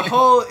like... The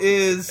hull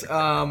is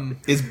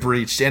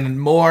breached, and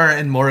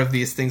more of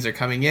these things are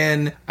coming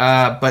in,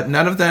 but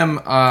none of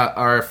them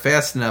are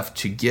fast enough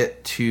to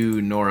get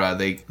to Nora.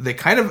 They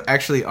kind of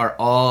actually are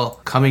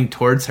all coming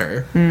towards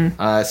her,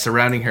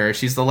 surrounding her.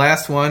 She's the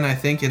last one, I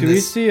think. Do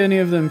we see any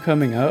of them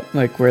coming up,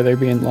 like where they're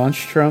being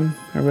launched from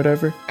or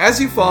whatever?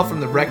 As you fall from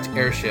the wrecked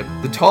airship,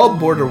 the tall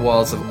border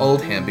walls of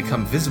Oldham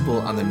become visible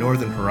on the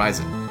northern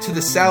horizon. To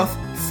the south,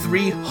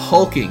 3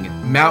 hulking,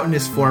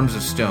 mountainous forms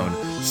of stone,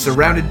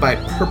 surrounded by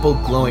purple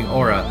glowing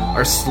aura,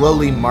 are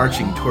slowly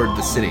marching toward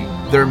the city.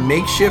 Their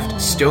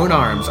makeshift stone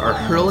arms are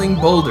hurling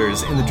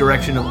boulders in the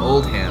direction of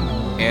Oldham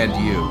and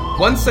you.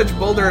 One such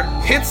boulder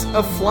hits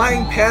a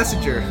flying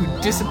passenger who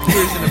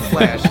disappears in a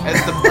flash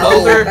as the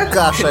boulder Oh,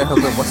 gosh, I hope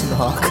it wasn't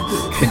Hawk.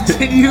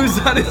 continues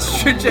on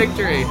its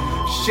trajectory,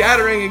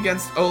 shattering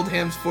against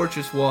Oldham's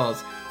fortress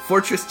walls.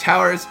 Fortress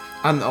towers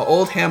on the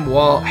Oldham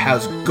wall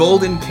house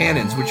golden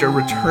cannons which are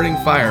returning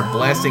fire,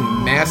 blasting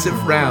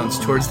massive rounds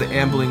towards the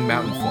ambling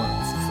mountain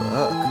forms.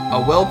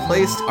 A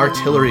well-placed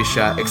artillery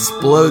shot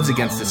explodes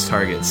against its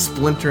target,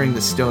 splintering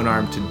the stone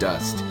arm to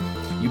dust.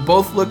 You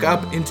both look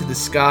up into the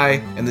sky,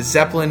 and the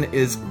Zeppelin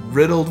is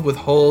riddled with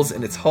holes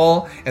in its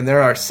hull, and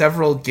there are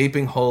several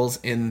gaping holes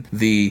in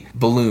the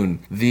balloon.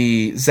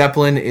 The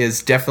Zeppelin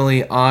is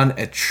definitely on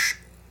a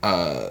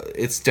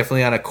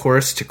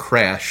course to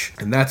crash,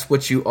 and that's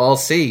what you all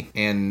see.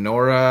 And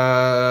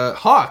Nora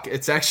Hawk,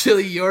 it's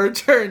actually your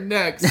turn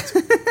next.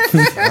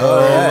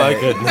 Oh my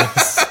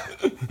goodness.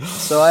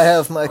 So I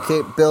have my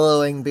cape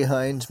billowing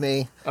behind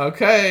me,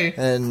 Okay.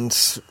 and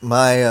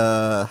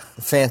my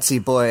fancy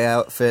boy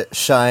outfit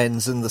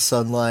shines in the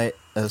sunlight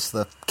as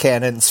the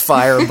cannons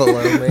fire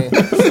below me.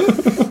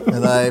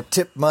 And I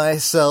tip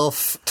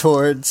myself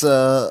towards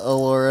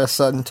Allura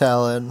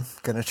Suntalon.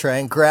 Gonna try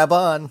and grab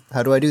on.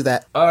 How do I do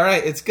that? All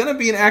right, it's gonna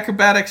be an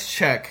acrobatics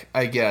check,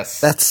 I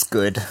guess. That's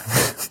good.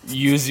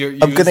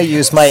 I'm gonna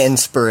use my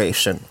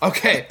inspiration.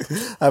 Okay.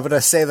 I'm gonna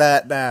say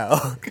that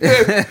now.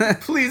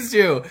 Please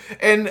do.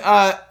 And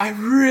I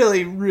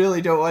really,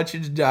 really don't want you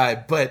to die,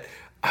 but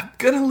I'm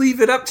gonna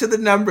leave it up to the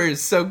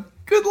numbers, so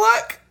good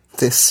luck.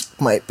 This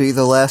might be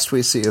the last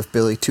we see of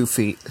Billy 2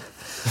 Feet.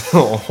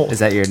 Is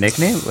that your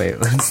nickname? Wait,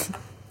 what's...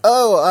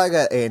 Oh, I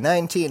got a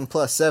 19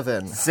 plus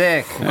 7.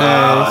 Sick. 26.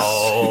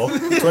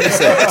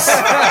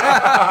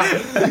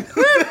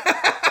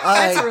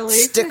 That's a I relief.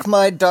 stick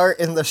my dart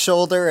in the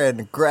shoulder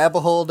and grab a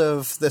hold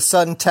of the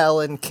Sun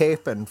Talon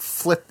cape and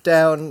flip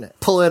down,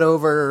 pull it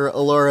over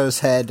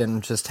Alora's head,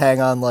 and just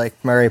hang on like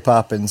Mary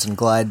Poppins and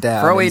glide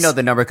down. For all we and know,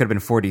 the number could have been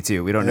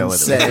 42. We don't know whether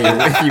say-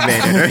 if you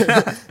made it.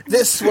 Or...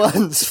 This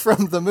one's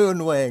from the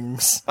moon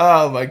wings.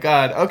 Oh my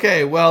god.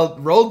 Okay, well,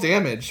 roll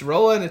damage.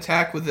 Roll an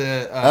attack with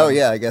a... Oh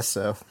yeah, I guess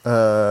so.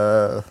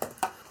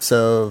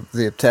 So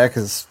the attack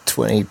is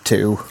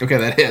 22. Okay,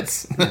 that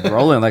hits.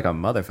 Rolling like a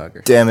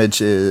motherfucker.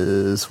 Damage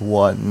is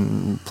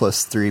 1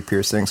 plus 3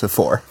 piercing, so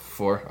 4.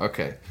 4,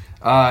 okay.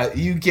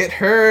 You get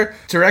her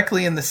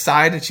directly in the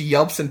side and she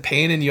yelps in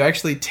pain, and you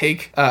actually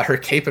take her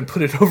cape and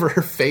put it over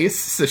her face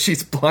so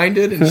she's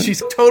blinded, and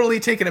she's totally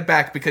taken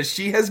aback because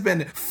she has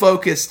been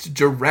focused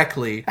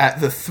directly at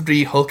the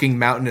 3 hulking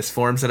mountainous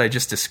forms that I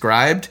just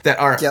described that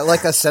are Yeah,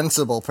 like a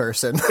sensible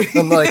person,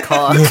 unlike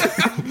Hawk.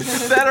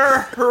 that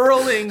are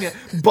hurling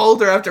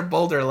boulder after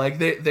boulder. Like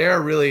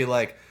they're really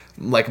like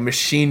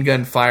machine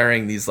gun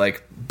firing these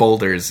like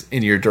boulders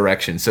in your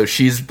direction. So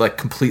she's like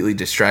completely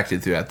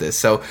distracted throughout this.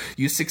 So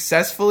you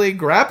successfully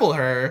grapple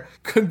her.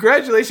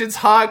 Congratulations,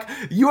 Hawk.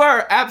 You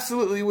are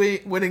absolutely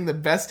winning the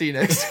bestie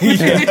next week.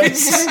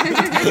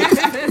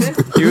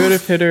 You would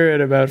have hit her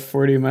at about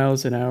 40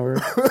 miles an hour.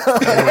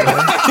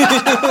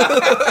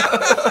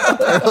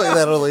 Apparently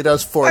that only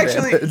does 4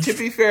 Actually, damage. to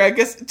be fair, I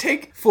guess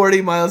take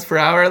 40 miles per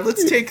hour.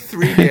 Let's take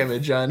 3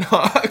 damage on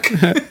Hawk.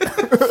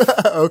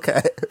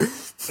 Okay.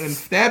 And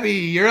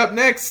Fnabby, you're up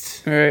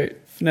next. All right.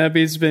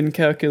 Fnabby's been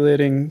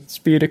calculating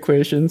speed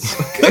equations.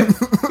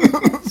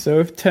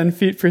 So 10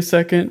 feet per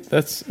second,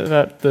 that's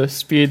about the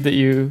speed that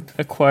you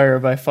acquire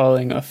by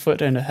falling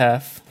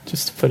 1.5 feet,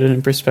 just to put it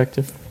in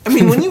perspective. I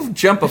mean, when you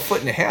jump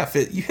 1.5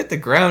 feet, you hit the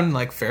ground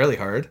like fairly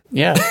hard.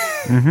 Yeah.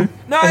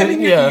 No, I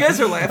mean, Yeah. you guys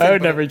are laughing. I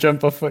would but never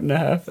jump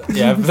 1.5 feet.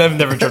 Yeah, I've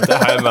never jumped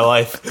that high in my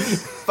life.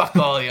 Fuck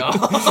all y'all.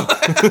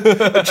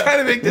 I'm trying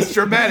to make this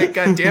dramatic,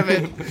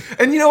 goddammit.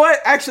 And you know what?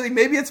 Actually,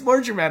 maybe it's more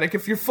dramatic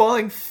if you're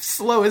falling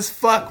slow as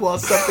fuck while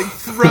something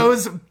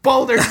throws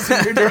boulders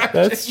in your direction.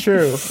 That's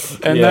true.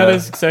 And Yeah. that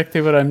is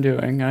exactly what I'm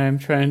doing. I am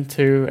trying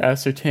to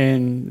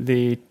ascertain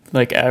the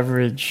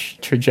average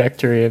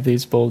trajectory of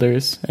these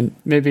boulders and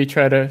maybe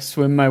try to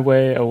swim my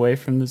way away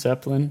from the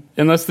Zeppelin.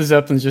 Unless the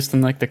Zeppelin's just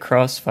in the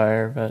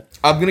crossfire, but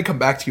I'm going to come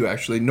back to you,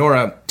 actually.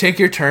 Nora, take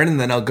your turn, and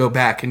then I'll go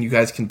back, and you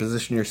guys can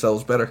position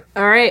yourselves better.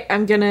 All right,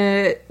 I'm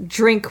gonna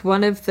drink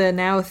one of the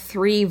now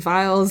 3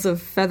 vials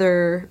of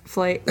feather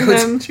flight.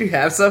 Do you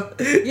have some?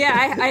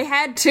 Yeah, I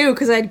had 2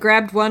 because I'd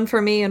grabbed one for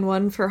me and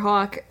one for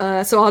Hawk.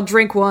 So I'll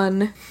drink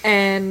one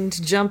and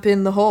jump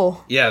in the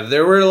hole. Yeah,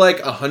 there were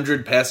like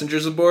 100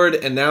 passengers aboard,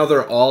 and now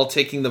they're all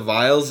taking the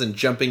vials and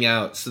jumping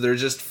out. So they're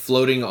just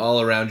floating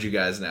all around you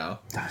guys now.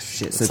 Oh,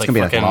 shit. It's So it's like going to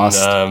be like fucking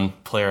Lost.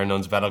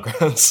 PlayerUnknown's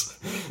Battlegrounds.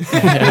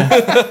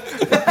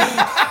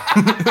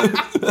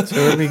 so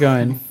where are we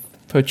going?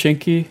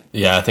 Pochinki?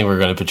 Yeah, I think we're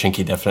going to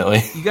Pachinki,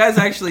 definitely. You guys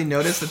actually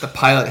notice that the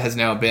pilot has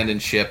now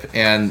abandoned ship,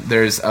 and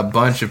there's a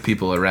bunch of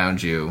people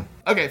around you.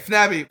 Okay,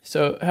 Fnabby,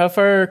 So how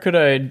far could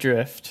I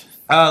drift?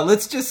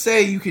 let's just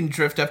say you can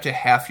drift up to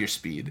half your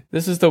speed.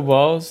 This is the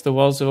walls of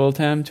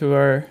Oldham to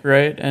our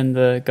right and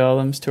the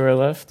golems to our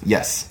left.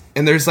 Yes.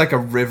 And there's like a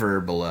river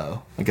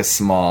below, like a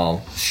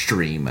small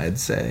stream, I'd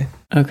say.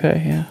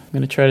 Okay, yeah. I'm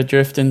going to try to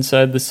drift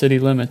inside the city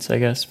limits, I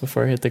guess,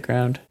 before I hit the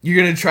ground.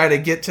 You're going to try to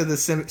get to the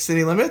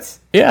city limits?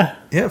 Yeah.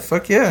 Yeah,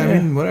 fuck yeah. I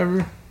mean,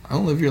 whatever.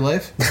 I'll live your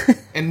life.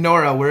 And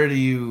Nora, where do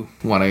you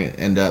want to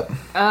end up?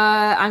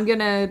 I'm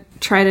gonna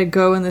try to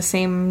go in the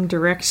same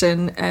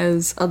direction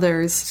as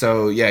others.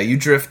 So, yeah, you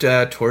drift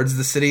towards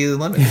the city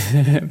limits.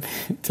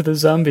 To the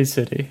zombie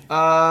city.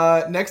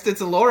 Next, it's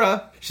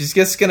Alora. She's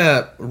just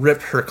gonna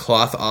rip her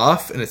cloth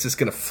off, and it's just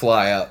gonna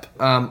fly up.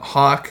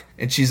 Hawk,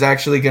 and she's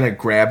actually gonna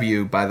grab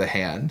you by the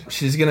hand.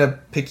 She's gonna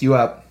pick you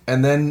up,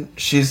 and then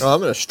she's... Oh, I'm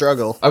gonna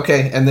struggle.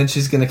 Okay, and then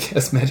she's gonna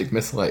cast Magic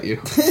Missile at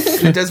you.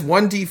 It does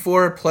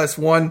 1d4 plus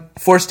 1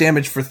 force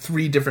damage for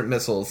 3 different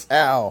missiles.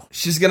 Ow.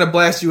 She's gonna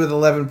blast you with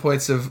 11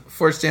 points of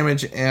force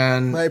damage,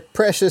 and My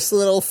precious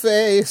little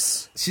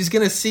face. she's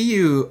gonna see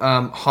you,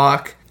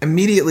 Hawk.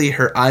 Immediately,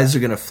 her eyes are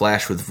gonna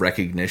flash with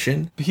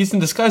recognition. But he's in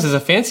disguise as a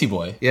fancy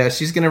boy. Yeah,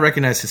 she's gonna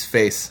recognize his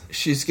face.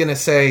 She's gonna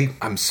say,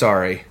 "I'm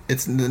sorry."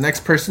 It's the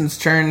next person's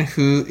turn,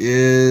 who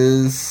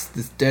is...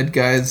 This dead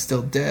guy is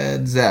still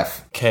dead.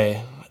 Zeph.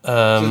 Okay.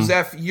 So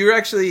Zeph,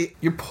 you're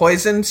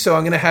poisoned, so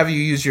I'm gonna have you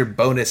use your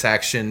bonus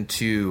action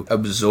to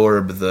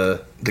absorb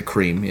the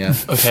cream, yeah.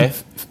 Okay.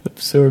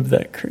 Absorb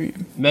that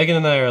cream. Megan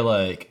and I are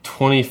like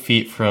 20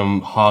 feet from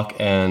Hawk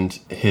and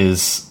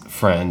his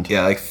friend.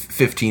 Yeah, like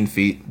 15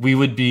 feet. We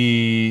would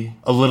be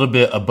a little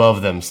bit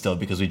above them still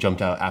because we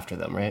jumped out after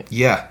them, right?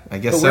 Yeah, I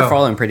guess But so. we're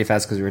falling pretty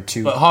fast because we were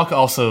two. But Hawk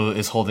also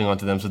is holding on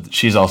to them, so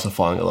she's also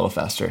falling a little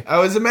faster. I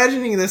was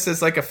imagining this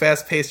as like a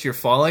fast pace you're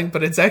falling,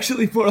 but it's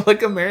actually more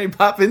like a Mary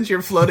Poppins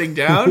you're floating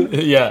down.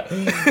 Yeah.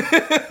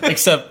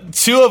 Except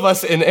two of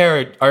us in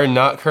air are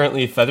not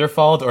currently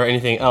featherfalled or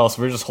anything else.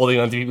 We're just holding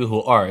on to people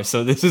who are.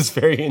 So this is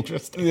very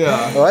interesting.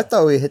 Yeah. Oh, I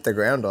thought we hit the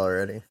ground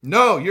already.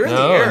 No, you're in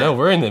the air. No,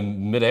 we're in the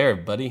midair,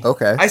 buddy.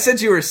 Okay. I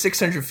said you were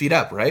 600 feet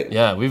up, right?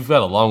 Yeah, we've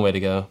got a long way to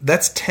go.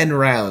 That's 10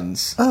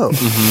 rounds. Oh,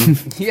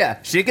 Yeah,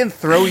 she can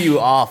throw you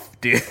off,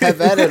 dude. have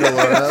at it,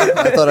 Alora.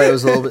 I thought I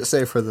was a little bit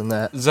safer than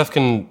that. Zeph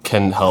can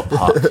help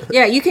Hawk.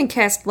 Yeah, you can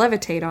cast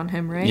levitate on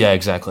him, right? Yeah,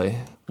 exactly.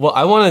 What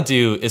I want to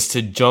do is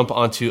to jump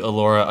onto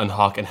Alora and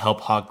Hawk and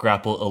help Hawk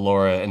grapple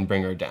Alora and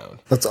bring her down.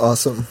 That's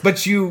awesome.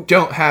 But you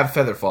don't have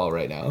Featherfall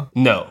right now.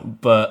 No,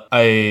 but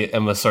I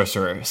am a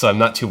sorcerer, so I'm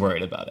not too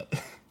worried about it.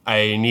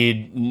 I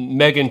need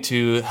Megan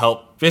to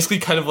help, basically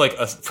kind of like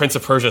a Prince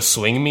of Persia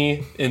swing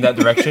me in that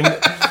direction.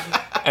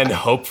 And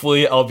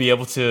hopefully I'll be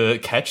able to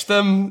catch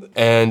them,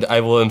 and I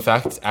will in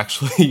fact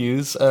actually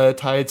use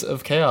Tides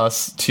of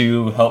Chaos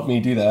to help me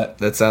do that.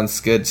 That sounds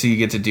good. So you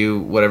get to do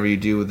whatever you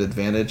do with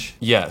advantage.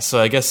 Yeah, so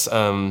I guess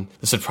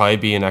this would probably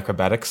be an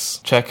acrobatics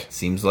check.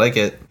 Seems like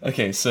it.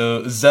 Okay,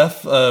 so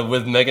Zeph,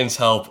 with Megan's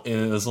help,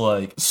 is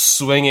like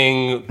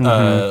swinging,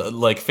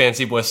 like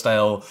fancy boy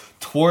style,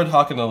 toward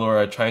Hawk and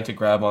Alora, trying to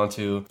grab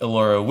onto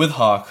Alora with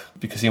Hawk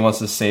because he wants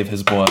to save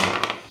his boy.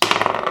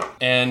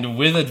 And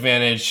with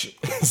advantage,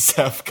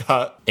 Zeph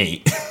got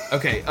 8.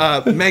 Okay,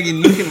 Megan,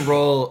 you can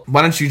roll.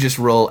 Why don't you just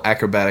roll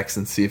acrobatics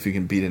and see if you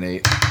can beat an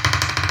 8?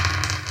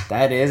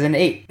 That is an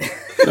 8.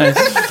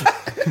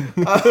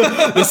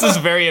 This is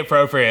very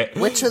appropriate.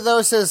 Which of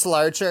those is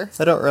larger?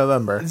 I don't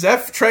remember.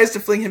 Zeph tries to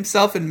fling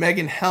himself and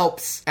Megan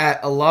helps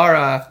at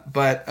Alara,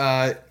 but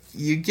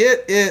you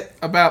get it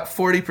about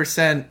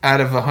 40% out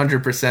of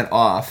 100%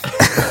 off.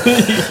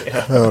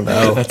 Oh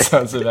no. That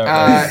sounds about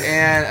right.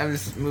 And I'm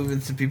just moving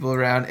some people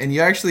around, and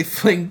you actually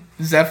fling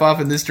Zeph off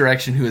in this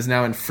direction, who is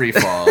now in free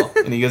fall,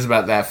 and he goes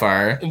about that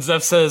far. And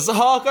Zeph says,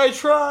 Hawk, I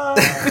tried!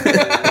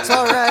 It's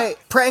all right.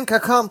 Prank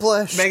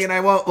accomplished. Megan,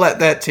 I won't let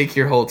that take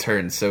your whole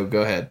turn, so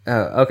go ahead.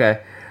 Oh,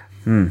 okay.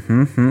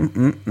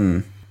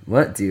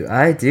 What do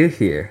I do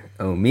here?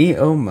 Oh me,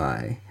 oh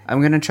my.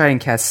 I'm gonna try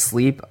and cast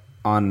sleep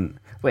on...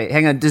 Wait,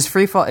 hang on. Does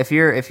free fall, if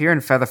you're in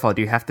Featherfall,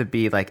 do you have to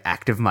be like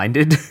active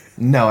minded?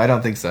 No, I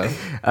don't think so.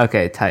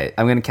 Okay, tight.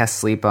 I'm gonna cast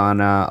sleep on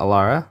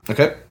Alara.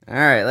 Okay.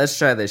 Alright, let's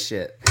try this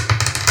shit.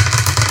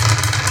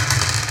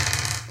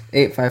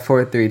 8, 5,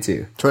 4, 3,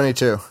 2.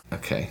 22.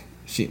 Okay.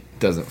 She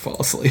doesn't fall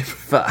asleep.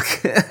 Fuck.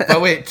 But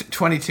wait,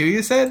 22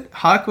 you said?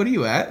 Hawk, what are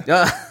you at?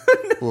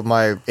 Well,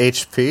 my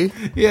HP?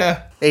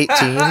 Yeah.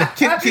 18.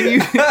 Can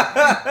you...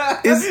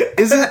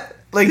 Is it...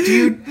 Like, do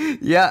you...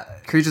 Yeah,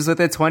 creatures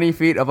within 20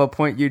 feet of a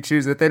point you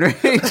choose within range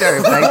are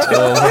affected.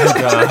 Oh my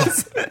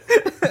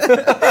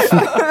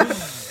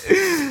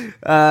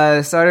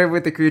god. Started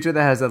with the creature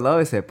that has the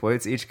lowest hit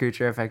points. Each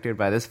creature affected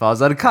by this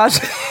falls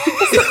unconscious.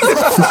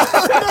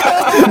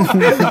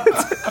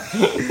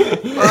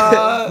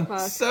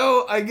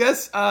 So I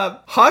guess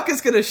Hawk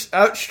is gonna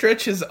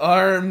outstretch his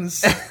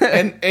arms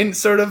and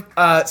sort of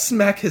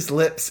smack his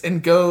lips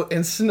and go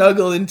and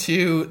snuggle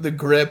into the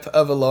grip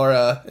of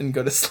Alora and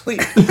go to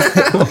sleep.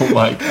 Oh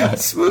my god.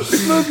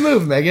 Smooth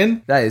move,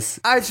 Megan. Nice.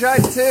 I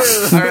tried too.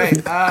 All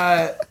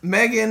right,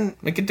 Megan,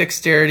 make a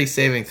dexterity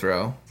saving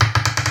throw.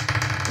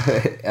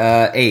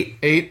 8.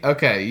 8.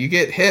 Okay, you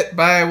get hit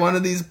by one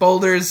of these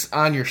boulders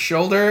on your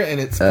shoulder, and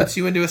it puts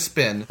you into a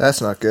spin.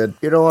 That's not good.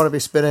 You don't want to be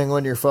spinning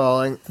when you're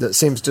falling. That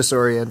seems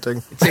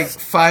disorienting. You take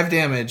 5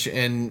 damage,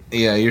 and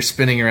yeah, you're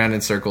spinning around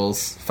in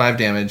circles. 5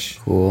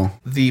 damage. Cool.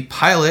 The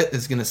pilot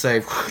is going to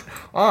say,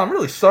 "Oh, I'm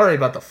really sorry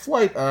about the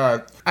flight.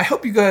 I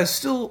hope you guys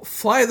still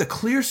fly the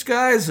clear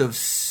skies of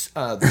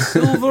the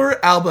Silver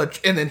Alba,"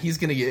 and then he's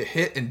going to get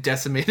hit and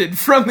decimated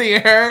from the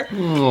air.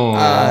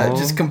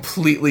 Just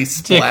completely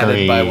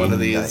splattered by one of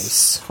these.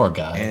 Nice. Poor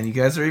guy. And you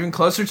guys are even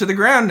closer to the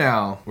ground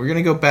now. We're going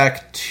to go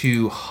back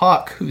to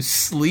Hawk, who's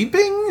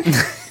sleeping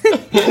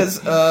because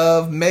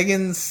of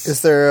Megan's...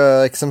 Is there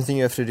like something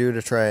you have to do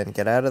to try and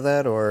get out of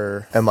that,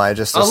 or am I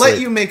just I'll asleep?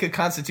 let you make a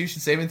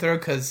Constitution saving throw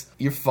because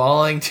you're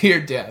falling to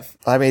your death.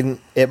 I mean,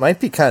 it might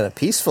be kind of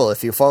peaceful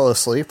if you fall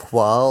asleep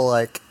while,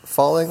 like,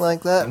 falling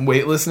like that.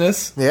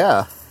 Weightlessness.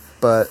 Yeah,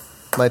 but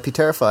might be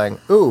terrifying.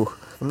 Ooh,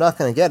 I'm not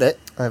going to get it.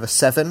 I have a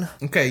 7.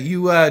 Okay,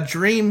 you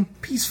dream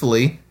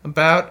peacefully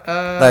about...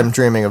 I'm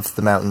dreaming of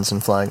the mountains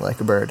and flying like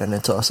a bird, and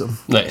it's awesome.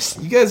 Nice.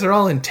 You guys are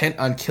all intent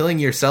on killing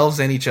yourselves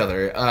and each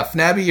other.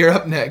 Fnabby, you're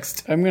up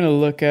next. I'm going to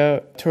look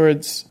out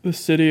towards the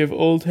city of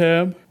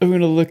Oldham. I'm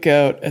going to look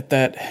out at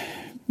that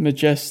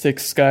majestic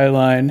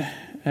skyline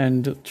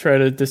and try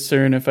to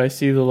discern if I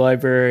see the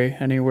library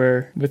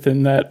anywhere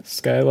within that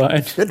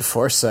skyline. Good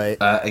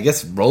foresight. I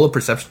guess roll a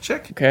perception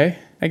check. Okay.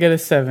 I get a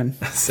 7.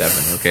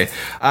 7, okay.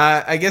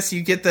 I guess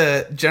you get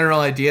the general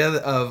idea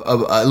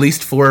of at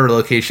least 4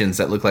 locations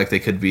that look like they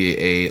could be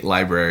a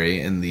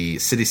library in the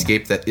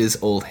cityscape that is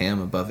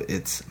Oldham above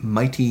its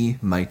mighty,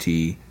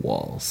 mighty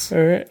walls.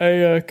 All right,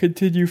 I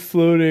continue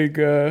floating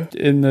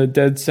in the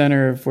dead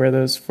center of where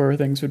those 4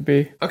 things would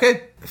be.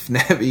 Okay.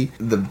 Fnabby,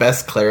 the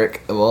best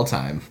cleric of all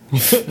time.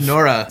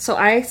 Nora. So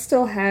I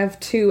still have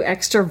 2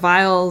 extra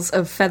vials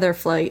of feather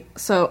flight,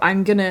 so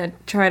I'm gonna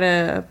try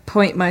to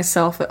point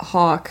myself at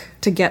Hawk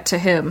to get to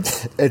him.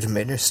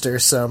 Administer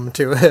some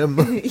to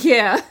him.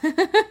 Yeah.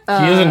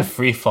 He is in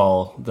free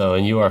fall though,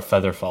 and you are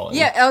feather falling.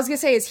 Yeah, I was gonna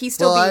say, is he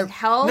still being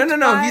held? No.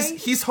 by-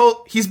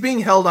 He's being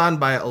held on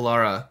by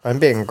Alara. I'm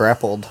being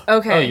grappled.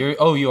 Okay.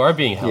 You are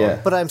being held. Yeah.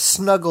 But I'm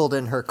snuggled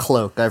in her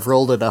cloak. I've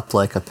rolled it up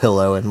like a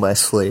pillow in my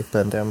sleep,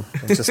 and I'm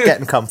just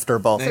getting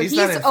comfortable. No, So he's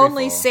not he's in free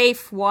only fall.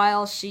 safe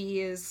while she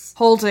is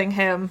holding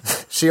him.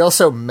 She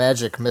also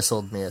magic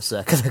missiled me a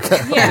second ago.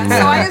 Yeah,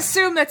 so I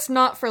assume that's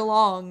not for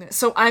long.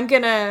 So I'm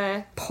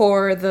gonna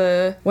pour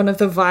one of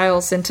the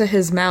vials into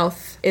his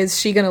mouth. Is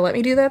she gonna let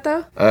me do that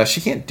though?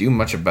 She can't do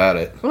much about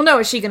it. Well, no.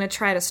 Is she gonna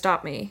try to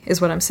stop me? Is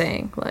what I'm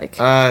saying. Like,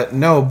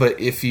 No, but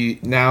if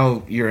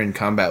you're in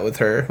combat with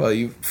her while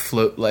you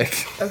float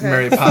like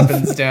Mary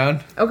Poppins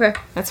down. okay,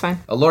 that's fine.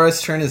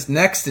 Alora's turn is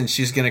next, and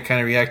she's going to kind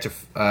of react to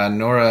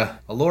Nora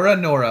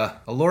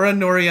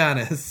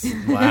Norianis.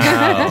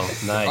 Wow,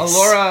 nice.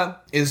 Alora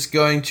is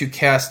going to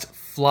cast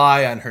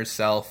Fly on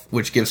herself,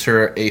 which gives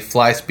her a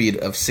fly speed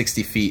of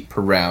 60 feet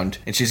per round,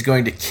 and she's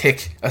going to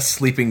kick a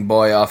sleeping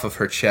boy off of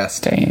her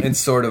chest and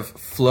sort of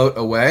float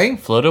away.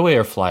 Float away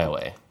or fly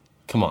away?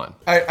 Come on.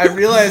 I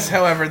realize,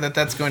 however, that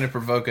that's going to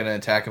provoke an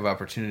attack of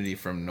opportunity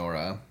from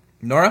Nora.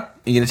 Nora,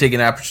 you going to take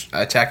an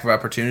attack of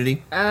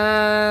opportunity?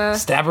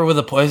 Stab her with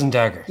a poison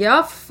dagger. Yeah,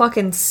 I'll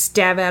fucking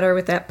stab at her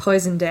with that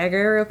poison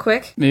dagger real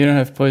quick. You don't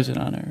have poison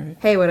on it, right?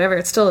 Hey, whatever.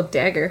 It's still a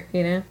dagger,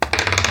 you know.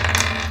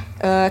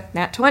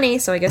 Nat 20,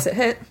 so I guess it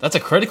hit. That's a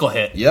critical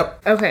hit.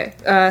 Yep. Okay,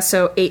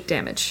 so 8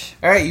 damage.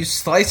 All right, you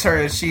slice her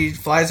as she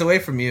flies away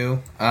from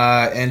you,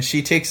 and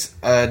she takes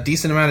a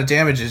decent amount of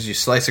damage as you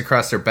slice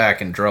across her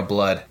back and draw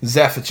blood.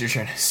 Zeph, it's your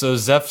turn. So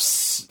Zeph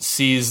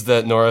sees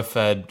that Nora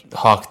fed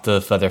Hawk the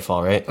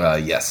featherfall,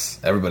 right? Yes,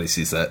 everybody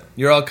sees that.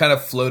 You're all kind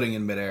of floating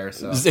in midair,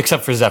 so...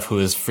 Except for Zeph, who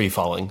is free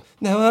falling.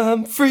 Now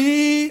I'm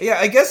free! Yeah,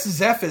 I guess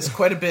Zeph is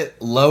quite a bit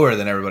lower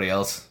than everybody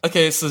else.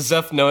 Okay, so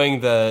Zeph,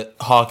 knowing that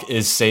Hawk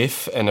is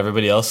safe and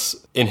everybody else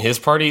in his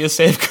party is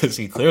safe, because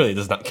he clearly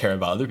does not care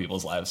about other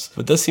people's lives,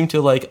 but does seem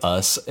to like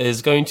us,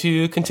 is going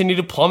to continue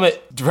to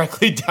plummet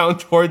directly down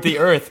toward the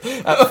earth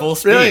at full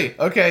speed. Really?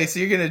 Okay, so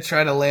you're going to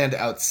try to land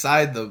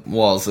outside the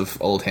walls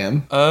of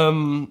Oldham.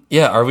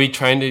 Yeah, are we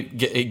trying to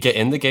get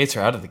in the gates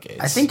or out of the gates?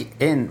 I think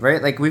in,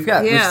 right? Like we've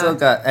still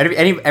got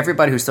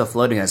everybody who's still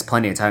floating has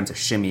plenty of time to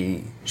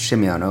shimmy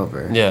on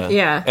over. Yeah.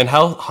 Yeah. And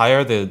how high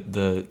are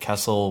the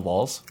castle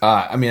walls?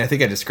 I mean, I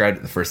think I described it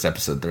in the first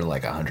episode. They're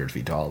like 100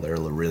 feet tall. They're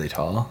really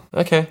tall.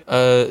 Okay.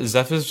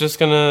 Zeph is just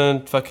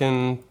gonna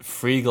fucking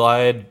free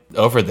glide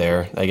over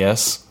there, I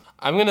guess.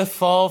 I'm gonna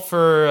fall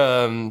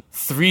for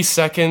 3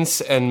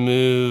 seconds and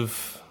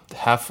move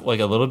a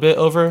little bit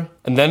over,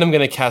 and then I'm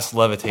gonna cast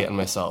Levitate on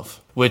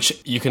myself,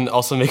 which you can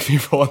also make me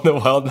roll on the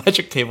wild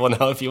magic table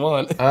now if you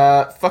want.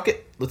 Fuck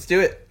it. Let's do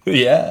it.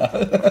 Yeah.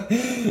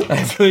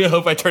 I really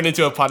hope I turn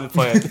into a potted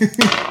plant.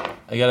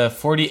 I got a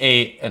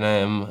 48, and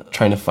I'm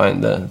trying to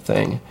find the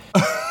thing.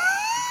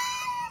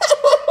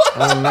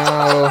 Oh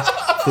no.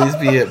 Please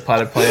be a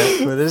potted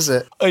plant. What is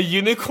it? A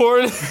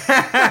unicorn? Good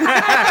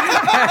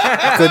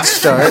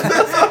start.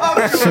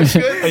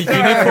 A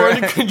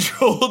unicorn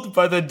controlled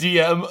by the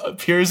DM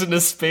appears in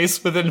a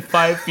space within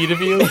 5 feet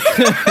of you.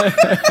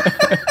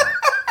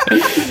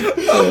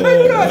 Oh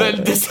my God.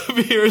 Then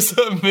disappears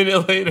a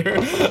minute later.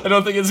 I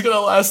don't think it's gonna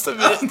last a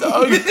minute,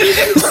 dog.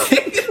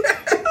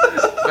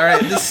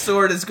 Alright, this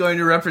sword is going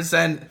to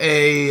represent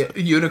a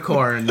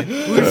unicorn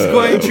who's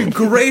going to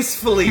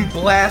gracefully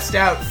blast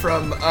out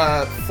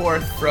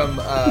forth from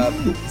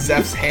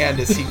Zeph's hand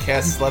as he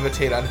casts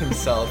Levitate on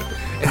himself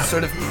and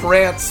sort of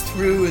prance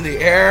through the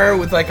air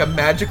with like a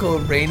magical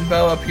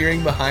rainbow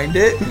appearing behind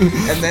it,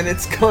 and then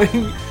it's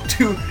going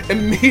to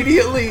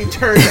immediately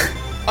turn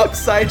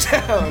upside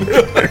down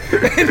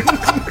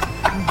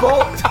and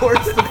bolt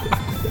towards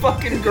the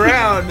fucking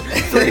ground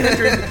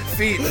 300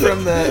 feet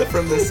from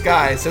the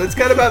sky. So it's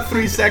got about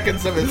 3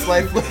 seconds of its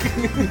life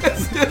looking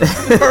as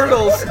it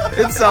hurtles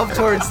itself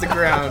towards the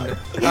ground.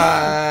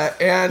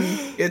 And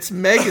it's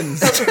Megan's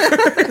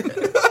turn.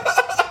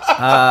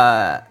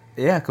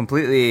 Yeah,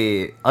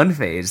 completely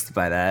unfazed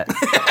by that.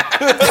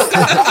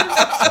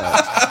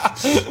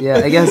 Yeah,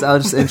 I guess I'll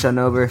just inch on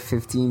over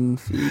 15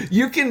 feet.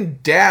 You can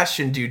dash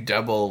and do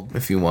double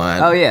if you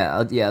want. Oh yeah,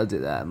 I'll do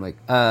that. I'm like,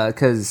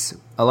 cause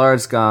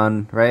Alara's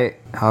gone, right?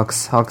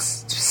 Hawk's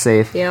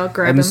safe. Yeah, I'll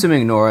grab I'm him.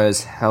 assuming Nora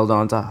is holding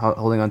on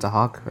to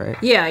Hawk, right?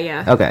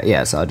 Yeah. Okay,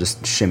 yeah. So I'll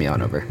just shimmy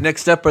on over.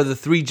 Next up are the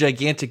 3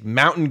 gigantic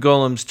mountain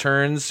golems'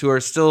 turns, who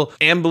are still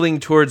ambling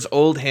towards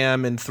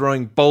Oldham and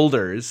throwing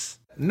boulders.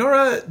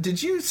 Nora,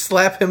 did you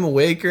slap him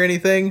awake or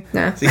anything?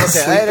 No. Is he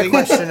Okay, I had a sleeping?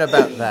 question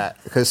about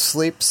that. Because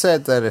Sleep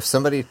said that if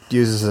somebody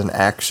uses an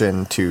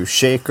action to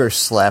shake or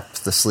slap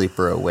the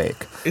sleeper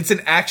awake, It's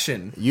an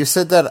action. you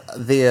said that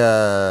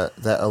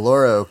that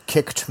Aloro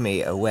kicked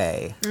me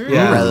away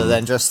Yeah. rather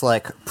than just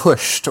like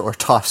pushed or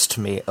tossed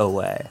me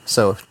away.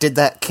 So did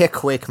that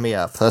kick wake me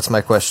up? That's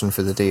my question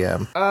for the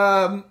DM.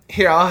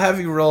 Here, I'll have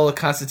you roll a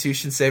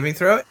Constitution saving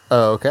throw.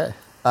 Oh, okay.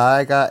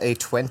 I got a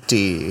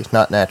 20,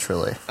 not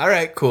naturally. All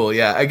right, cool.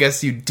 Yeah, I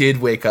guess you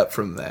did wake up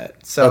from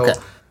that. So Okay.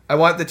 I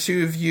want the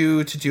two of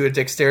you to do a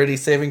dexterity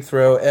saving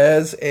throw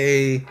as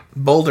a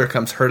boulder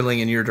comes hurtling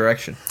in your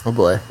direction. Oh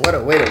boy. What a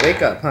way to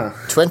wake up, huh?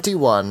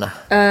 21.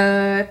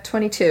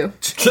 22.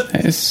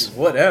 Nice.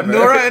 Whatever.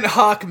 Nora and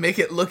Hawk make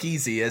it look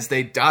easy as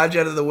they dodge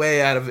out of the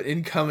way out of an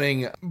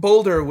incoming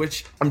boulder,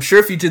 which I'm sure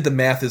if you did the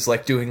math is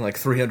like doing like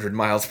 300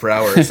 miles per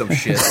hour or some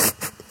shit.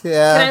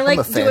 Yeah, Can I like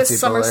I'm a do a fancy boy.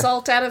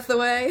 somersault out of the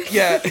way?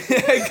 Yeah,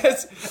 I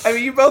guess. I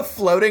mean, you're both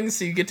floating,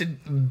 so you get to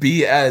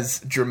be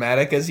as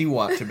dramatic as you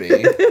want to be.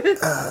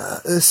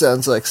 This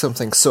sounds like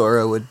something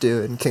Sora would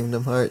do in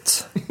Kingdom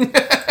Hearts.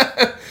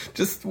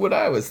 Just what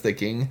I was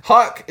thinking.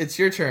 Hawk, it's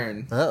your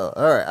turn. Oh,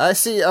 all right. I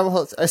see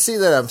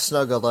that I'm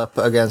snuggled up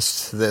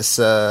against this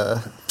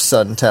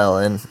Sun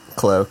Talon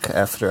cloak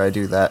after I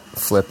do that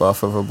flip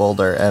off of a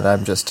boulder, and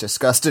I'm just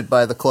disgusted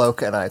by the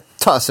cloak, and I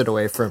toss it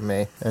away from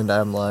me, and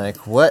I'm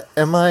like, what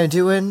am I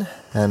doing?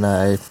 And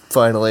I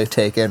finally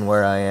take in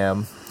where I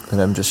am, and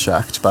I'm just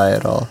shocked by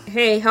it all.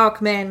 Hey,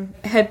 Hawkman,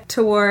 head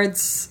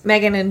towards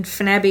Megan and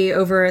Fnaby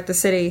over at the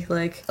city.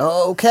 Like,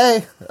 Oh,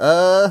 okay.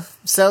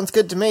 Sounds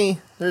good to me.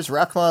 There's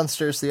rock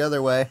monsters the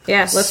other way.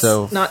 yeah, let's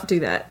So not do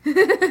that.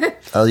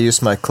 I'll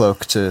use my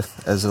cloak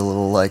as a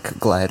little like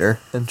glider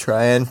and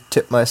try and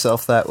tip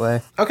myself that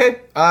way. Okay,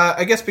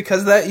 I guess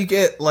because of that, you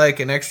get like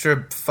an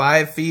extra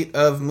 5 feet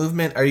of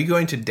movement. Are you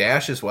going to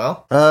dash as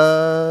well?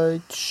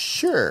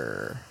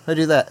 Sure. I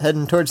do that.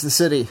 Heading towards the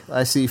city.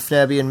 I see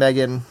Fnaby and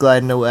Megan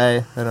gliding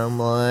away, and I'm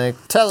like,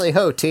 tally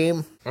ho,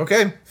 team.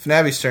 Okay,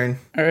 Fnaby's turn.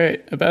 All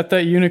right, about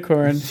that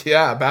unicorn.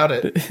 Yeah, about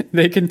it.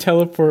 They can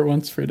teleport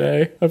once per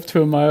day, up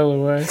to a mile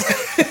away. Do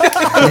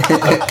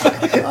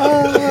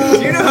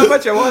you know how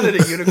much I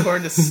wanted a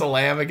unicorn to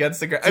slam against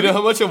the ground? Do you know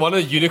how much I want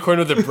a unicorn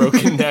with a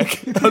broken neck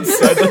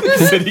outside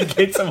the city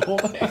gates of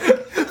Hawaii?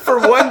 For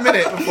 1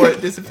 minute before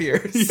it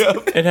disappears.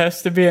 It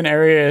has to be an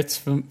area it's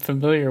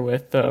familiar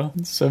with, though.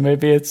 So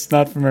maybe it's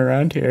not from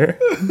around here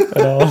at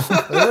all.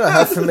 I don't know,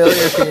 how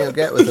familiar can you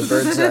get with a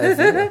bird's eye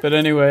view? But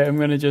anyway, I'm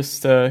going to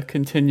just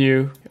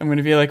continue. I'm going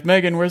to be like,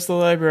 Megan, where's the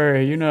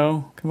library? You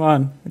know, come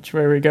on. Which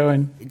way are we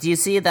going? Do you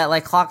see that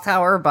like clock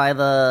tower by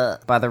the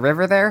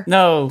river there?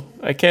 No,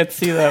 I can't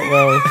see that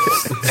well.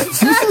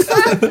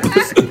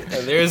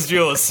 And there's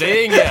Jules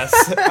saying yes.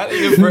 How do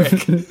you break?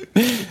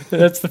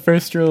 That's the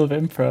first rule of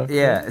improv.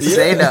 Yeah,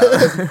 say no.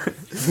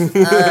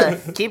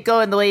 Keep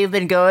going the way you've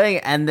been going,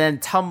 and then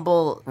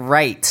tumble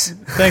right.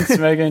 Thanks,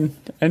 Megan.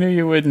 I knew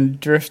you wouldn't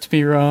drift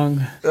me wrong.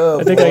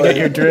 I think I get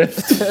your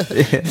drift.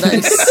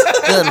 Nice,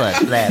 good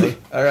one, Larry.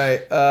 All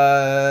right,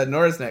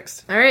 Nora's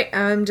next. All right,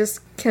 I'm just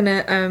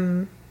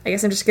gonna I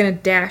guess I'm just gonna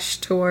dash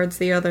towards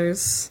the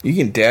others. You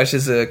can dash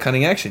as a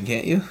cunning action,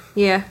 can't you?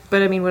 Yeah,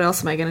 but I mean, what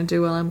else am I gonna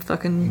do while I'm You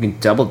fucking? can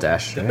double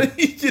dash, right?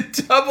 You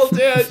double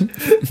dash.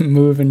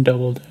 Move and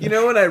double dash. You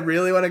know when I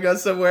really want to go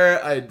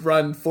somewhere, I'd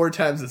run 4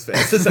 times as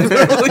fast as I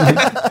normally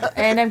can.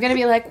 And I'm gonna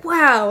be like,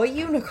 wow, a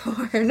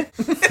unicorn.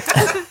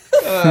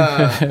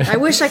 I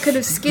wish I could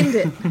have skinned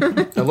it.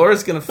 Now,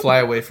 Laura's gonna fly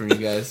away from you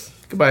guys.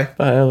 Goodbye.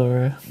 Bye,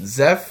 Laura.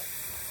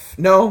 Zeph.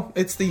 No,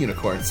 it's the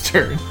unicorn's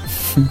turn.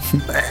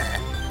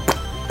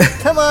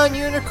 Come on,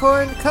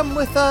 unicorn, come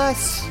with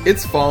us.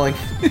 It's falling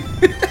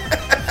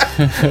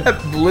at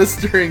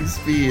blistering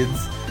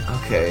speeds.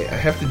 Okay, I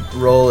have to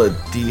roll a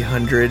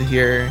D100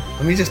 here.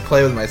 Let me just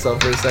play with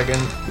myself for a second.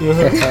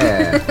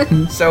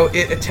 So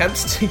it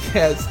attempts to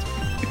cast.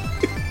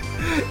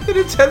 It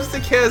attempts to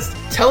cast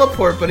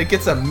teleport, but it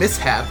gets a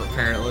mishap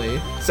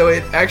apparently. So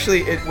it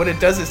actually, what it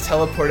does is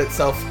teleport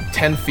itself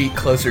 10 feet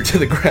closer to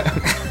the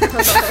ground.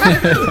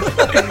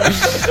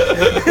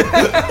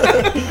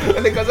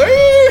 And it goes.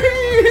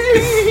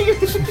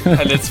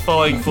 And it's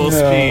falling full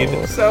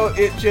speed. So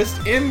it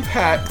just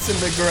impacts in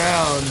the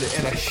ground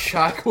in a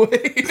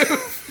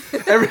shockwave.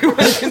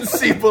 Everyone can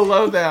see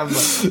below them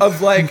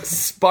of like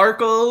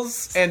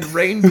sparkles and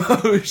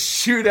rainbows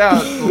shoot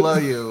out below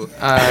you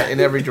in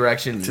every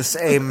direction. Just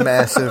a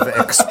massive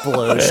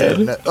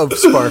explosion of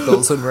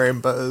sparkles and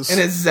rainbows. And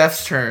it's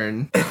Zeph's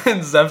turn.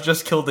 And Zeph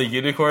just killed a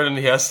unicorn and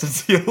he has to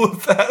deal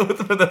with that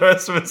for the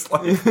rest of his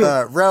life.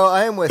 Ro,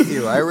 I am with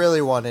you. I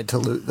really wanted to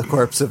loot the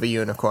corpse of a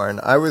unicorn.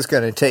 I was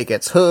going to take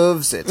its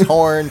hooves, its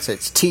horns,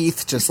 its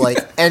teeth, just like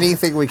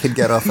anything we could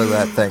get off of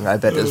that thing. I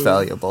bet is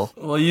valuable.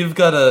 Well, you've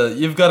got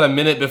a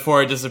minute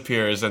before it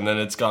disappears and then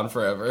it's gone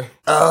forever.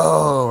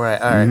 Oh,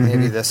 right. All right.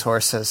 Maybe this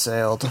horse has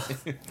sailed.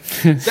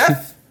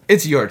 Zeph,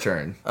 it's your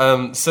turn.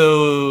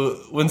 So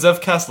when Zeph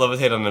cast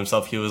Levitate on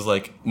himself, he was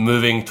like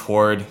moving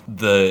toward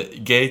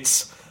the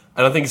gates.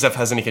 I don't think Zeph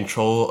has any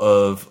control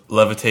of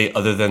levitate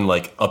other than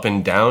like up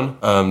and down.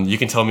 You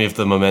can tell me if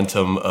the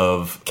momentum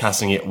of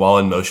casting it while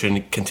in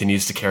motion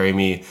continues to carry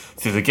me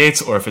through the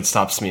gates or if it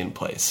stops me in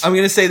place. I'm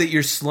going to say that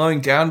you're slowing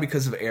down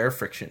because of air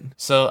friction.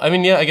 So, I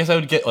mean, yeah, I guess I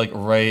would get like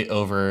right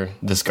over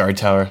this guard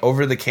tower.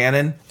 Over the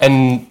cannon.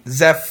 And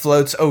Zeph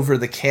floats over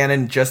the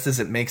cannon just as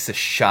it makes a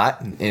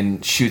shot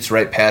and shoots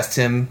right past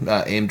him,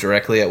 aimed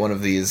directly at one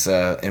of these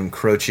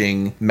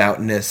encroaching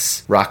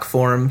mountainous rock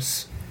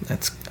forms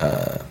that's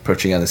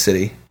approaching on the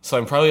city. So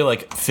I'm probably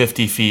like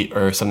 50 feet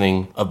or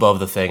something above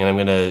the thing, and I'm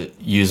going to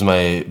use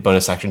my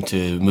bonus action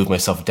to move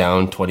myself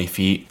down 20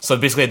 feet. So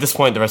basically at this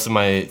point, the rest of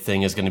my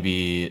thing is going to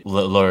be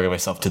lowering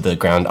myself to the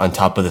ground on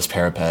top of this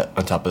parapet,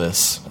 on top of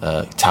this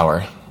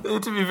tower. To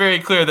be very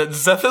clear, that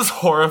Zeph is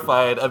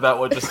horrified about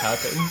what just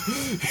happened.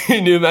 He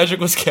knew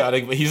magic was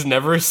chaotic, but he's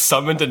never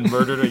summoned and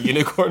murdered a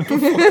unicorn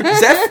before.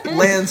 Zeph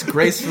lands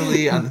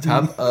gracefully on the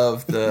top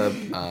of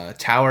the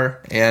tower,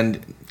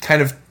 and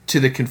kind of to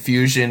the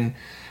confusion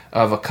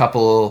of a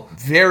couple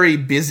very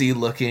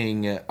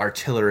busy-looking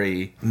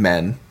artillery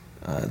men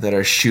that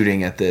are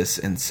shooting at this,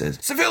 and says,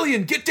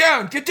 "Civilian, get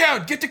down, get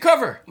to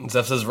cover." And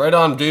Zeph says, "Right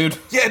on, dude."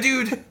 "Yeah,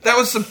 dude, that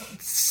was some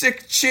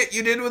sick shit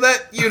you did with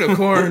that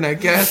unicorn, I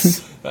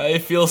guess." I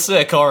feel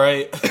sick, all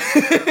right.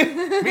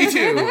 Me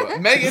too.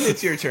 Megan,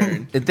 it's your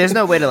turn. There's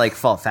no way to like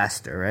fall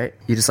faster, right?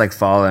 You just like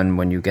fall, and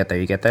when you get there,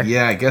 you get there.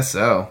 Yeah, I guess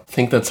so. I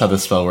think that's how the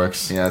spell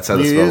works. Yeah, that's how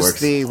the You spell use works.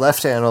 the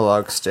left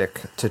analog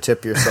stick to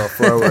tip yourself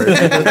forward,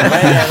 and the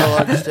right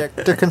analog stick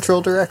to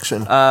control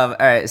direction. All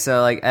right,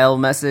 so like I'll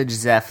message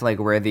Zeph like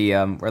where the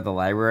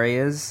library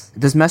is.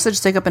 Does message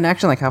take up an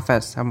action? Like how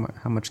fast? How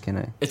much can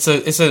I? It's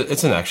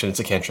an action. It's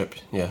a cantrip.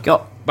 Yeah.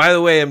 Go. By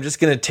the way, I'm just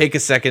going to take a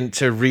second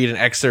to read an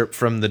excerpt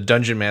from the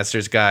Dungeon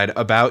Master's Guide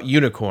about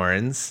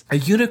unicorns. A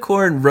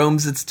unicorn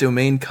roams its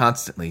domain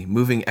constantly,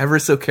 moving ever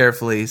so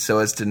carefully so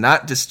as to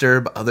not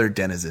disturb other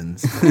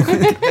denizens.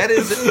 That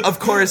is, of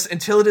course,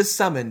 until it is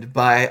summoned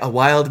by a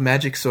wild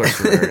magic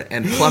sorcerer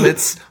and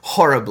plummets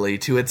horribly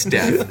to its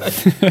death. I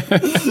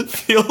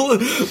feel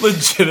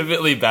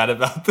legitimately bad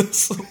about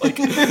this. Like,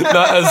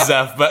 not as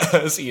Zeph, but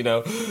as,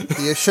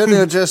 You should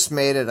have just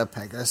made it a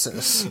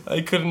Pegasus.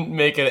 I couldn't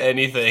make it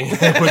anything.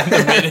 I wouldn't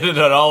have made it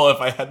at all if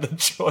I had the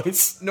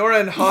choice. Nora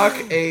and Hawk,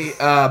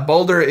 a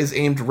boulder is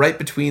aimed right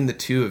between the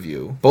two of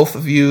you. Both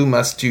of you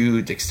must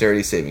do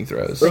dexterity saving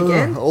throws.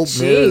 Again? Old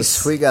Jeez.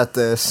 news. We got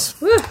this.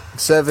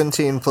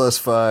 17 plus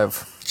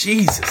 5.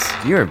 Jesus.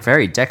 You're a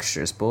very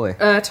dexterous boy.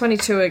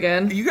 22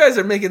 again. You guys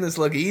are making this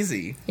look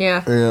easy.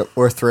 Yeah. Yeah,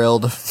 we're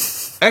thrilled.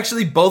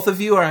 Actually, both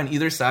of you are on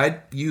either side.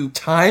 You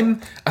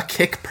time a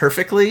kick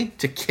perfectly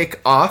to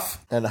kick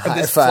off And of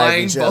high this five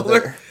flying each boulder.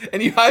 other.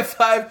 And you high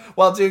five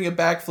while doing a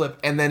backflip,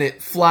 and then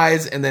it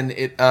flies, and then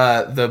it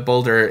the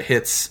boulder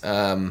hits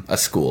a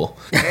school.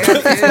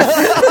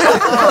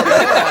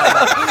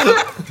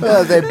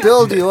 They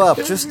build you up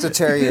just to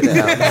tear you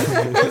down.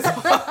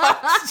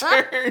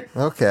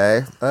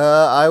 Okay.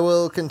 I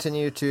will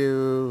continue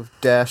to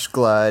dash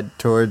glide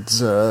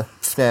towards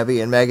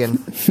Snabby and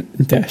Megan.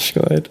 Dash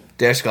glide.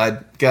 Dash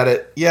glide. Got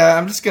it. Yeah,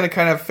 I'm just going to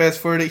kind of fast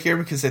forward it here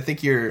because I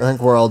think you're... I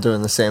think we're all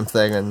doing the same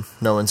thing and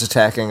no one's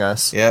attacking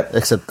us. Yep.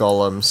 Except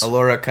golems.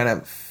 Alora kind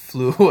of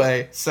flew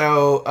away.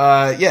 So,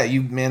 yeah,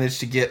 you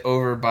managed to get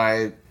over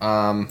by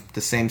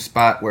the same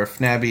spot where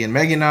Fnabby and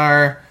Megan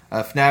are.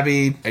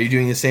 Fnabby, are you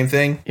doing the same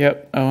thing?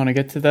 Yep, I want to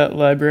get to that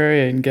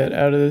library and get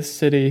out of this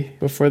city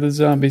before the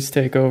zombies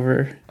take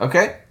over.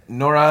 Okay.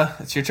 Nora,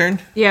 it's your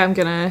turn. Yeah, I'm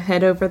gonna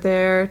head over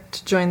there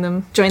to join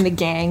the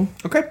gang.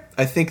 Okay.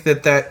 I think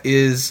that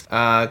is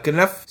good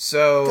enough.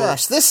 So...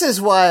 Gosh, this is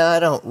why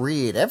I don't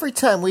read. Every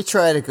time we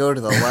try to go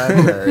to the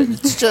library,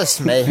 it's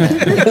just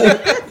mayhem.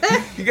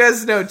 You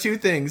guys know two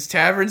things,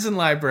 taverns and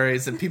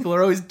libraries, and people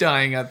are always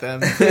dying at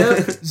them.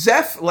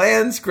 Zeph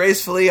lands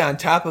gracefully on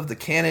top of the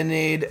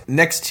cannonade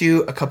next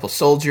to a couple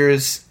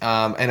soldiers,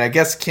 and I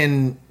guess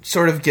can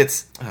sort of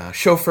gets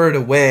chauffeured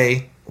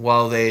away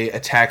while they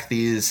attack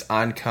these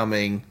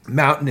oncoming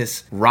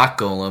mountainous rock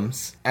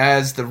golems,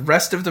 as the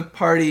rest of the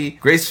party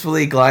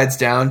gracefully glides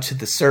down to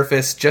the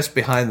surface just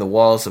behind the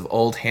walls of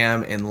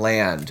Oldham and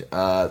land.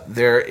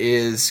 There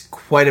is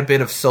quite a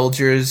bit of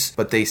soldiers,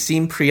 but they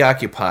seem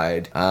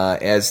preoccupied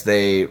as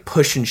they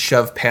push and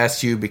shove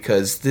past you,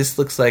 because this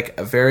looks like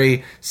a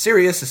very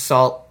serious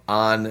assault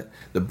on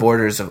the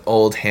borders of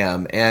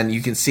Oldham, and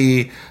you can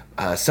see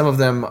some of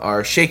them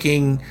are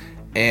shaking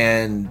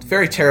and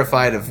very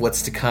terrified of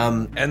what's to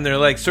come. And they're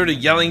like sort of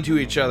yelling to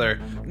each other,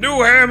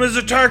 "Newham is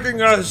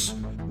attacking us!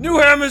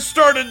 Newham has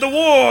started the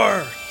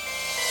war!"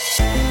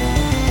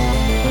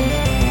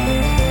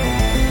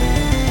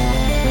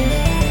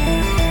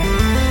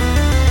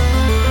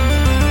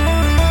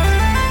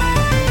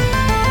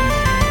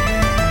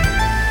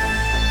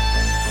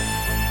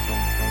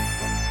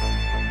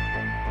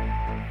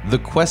 The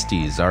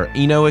Questies are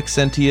Eno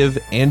Exentiev,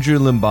 Andrew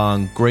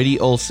Limbong, Grady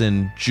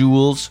Olson,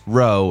 Jules,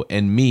 Rowe,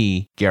 and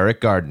me, Garrett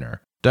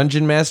Gardner.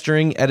 Dungeon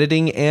mastering,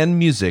 editing, and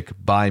music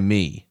by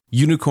me.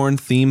 Unicorn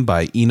theme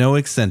by Eno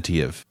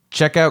Exentiev.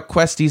 Check out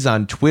Questies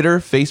on Twitter,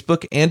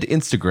 Facebook, and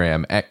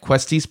Instagram at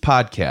Questies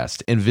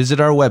Podcast and visit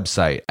our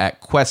website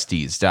at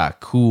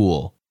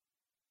questies.cool.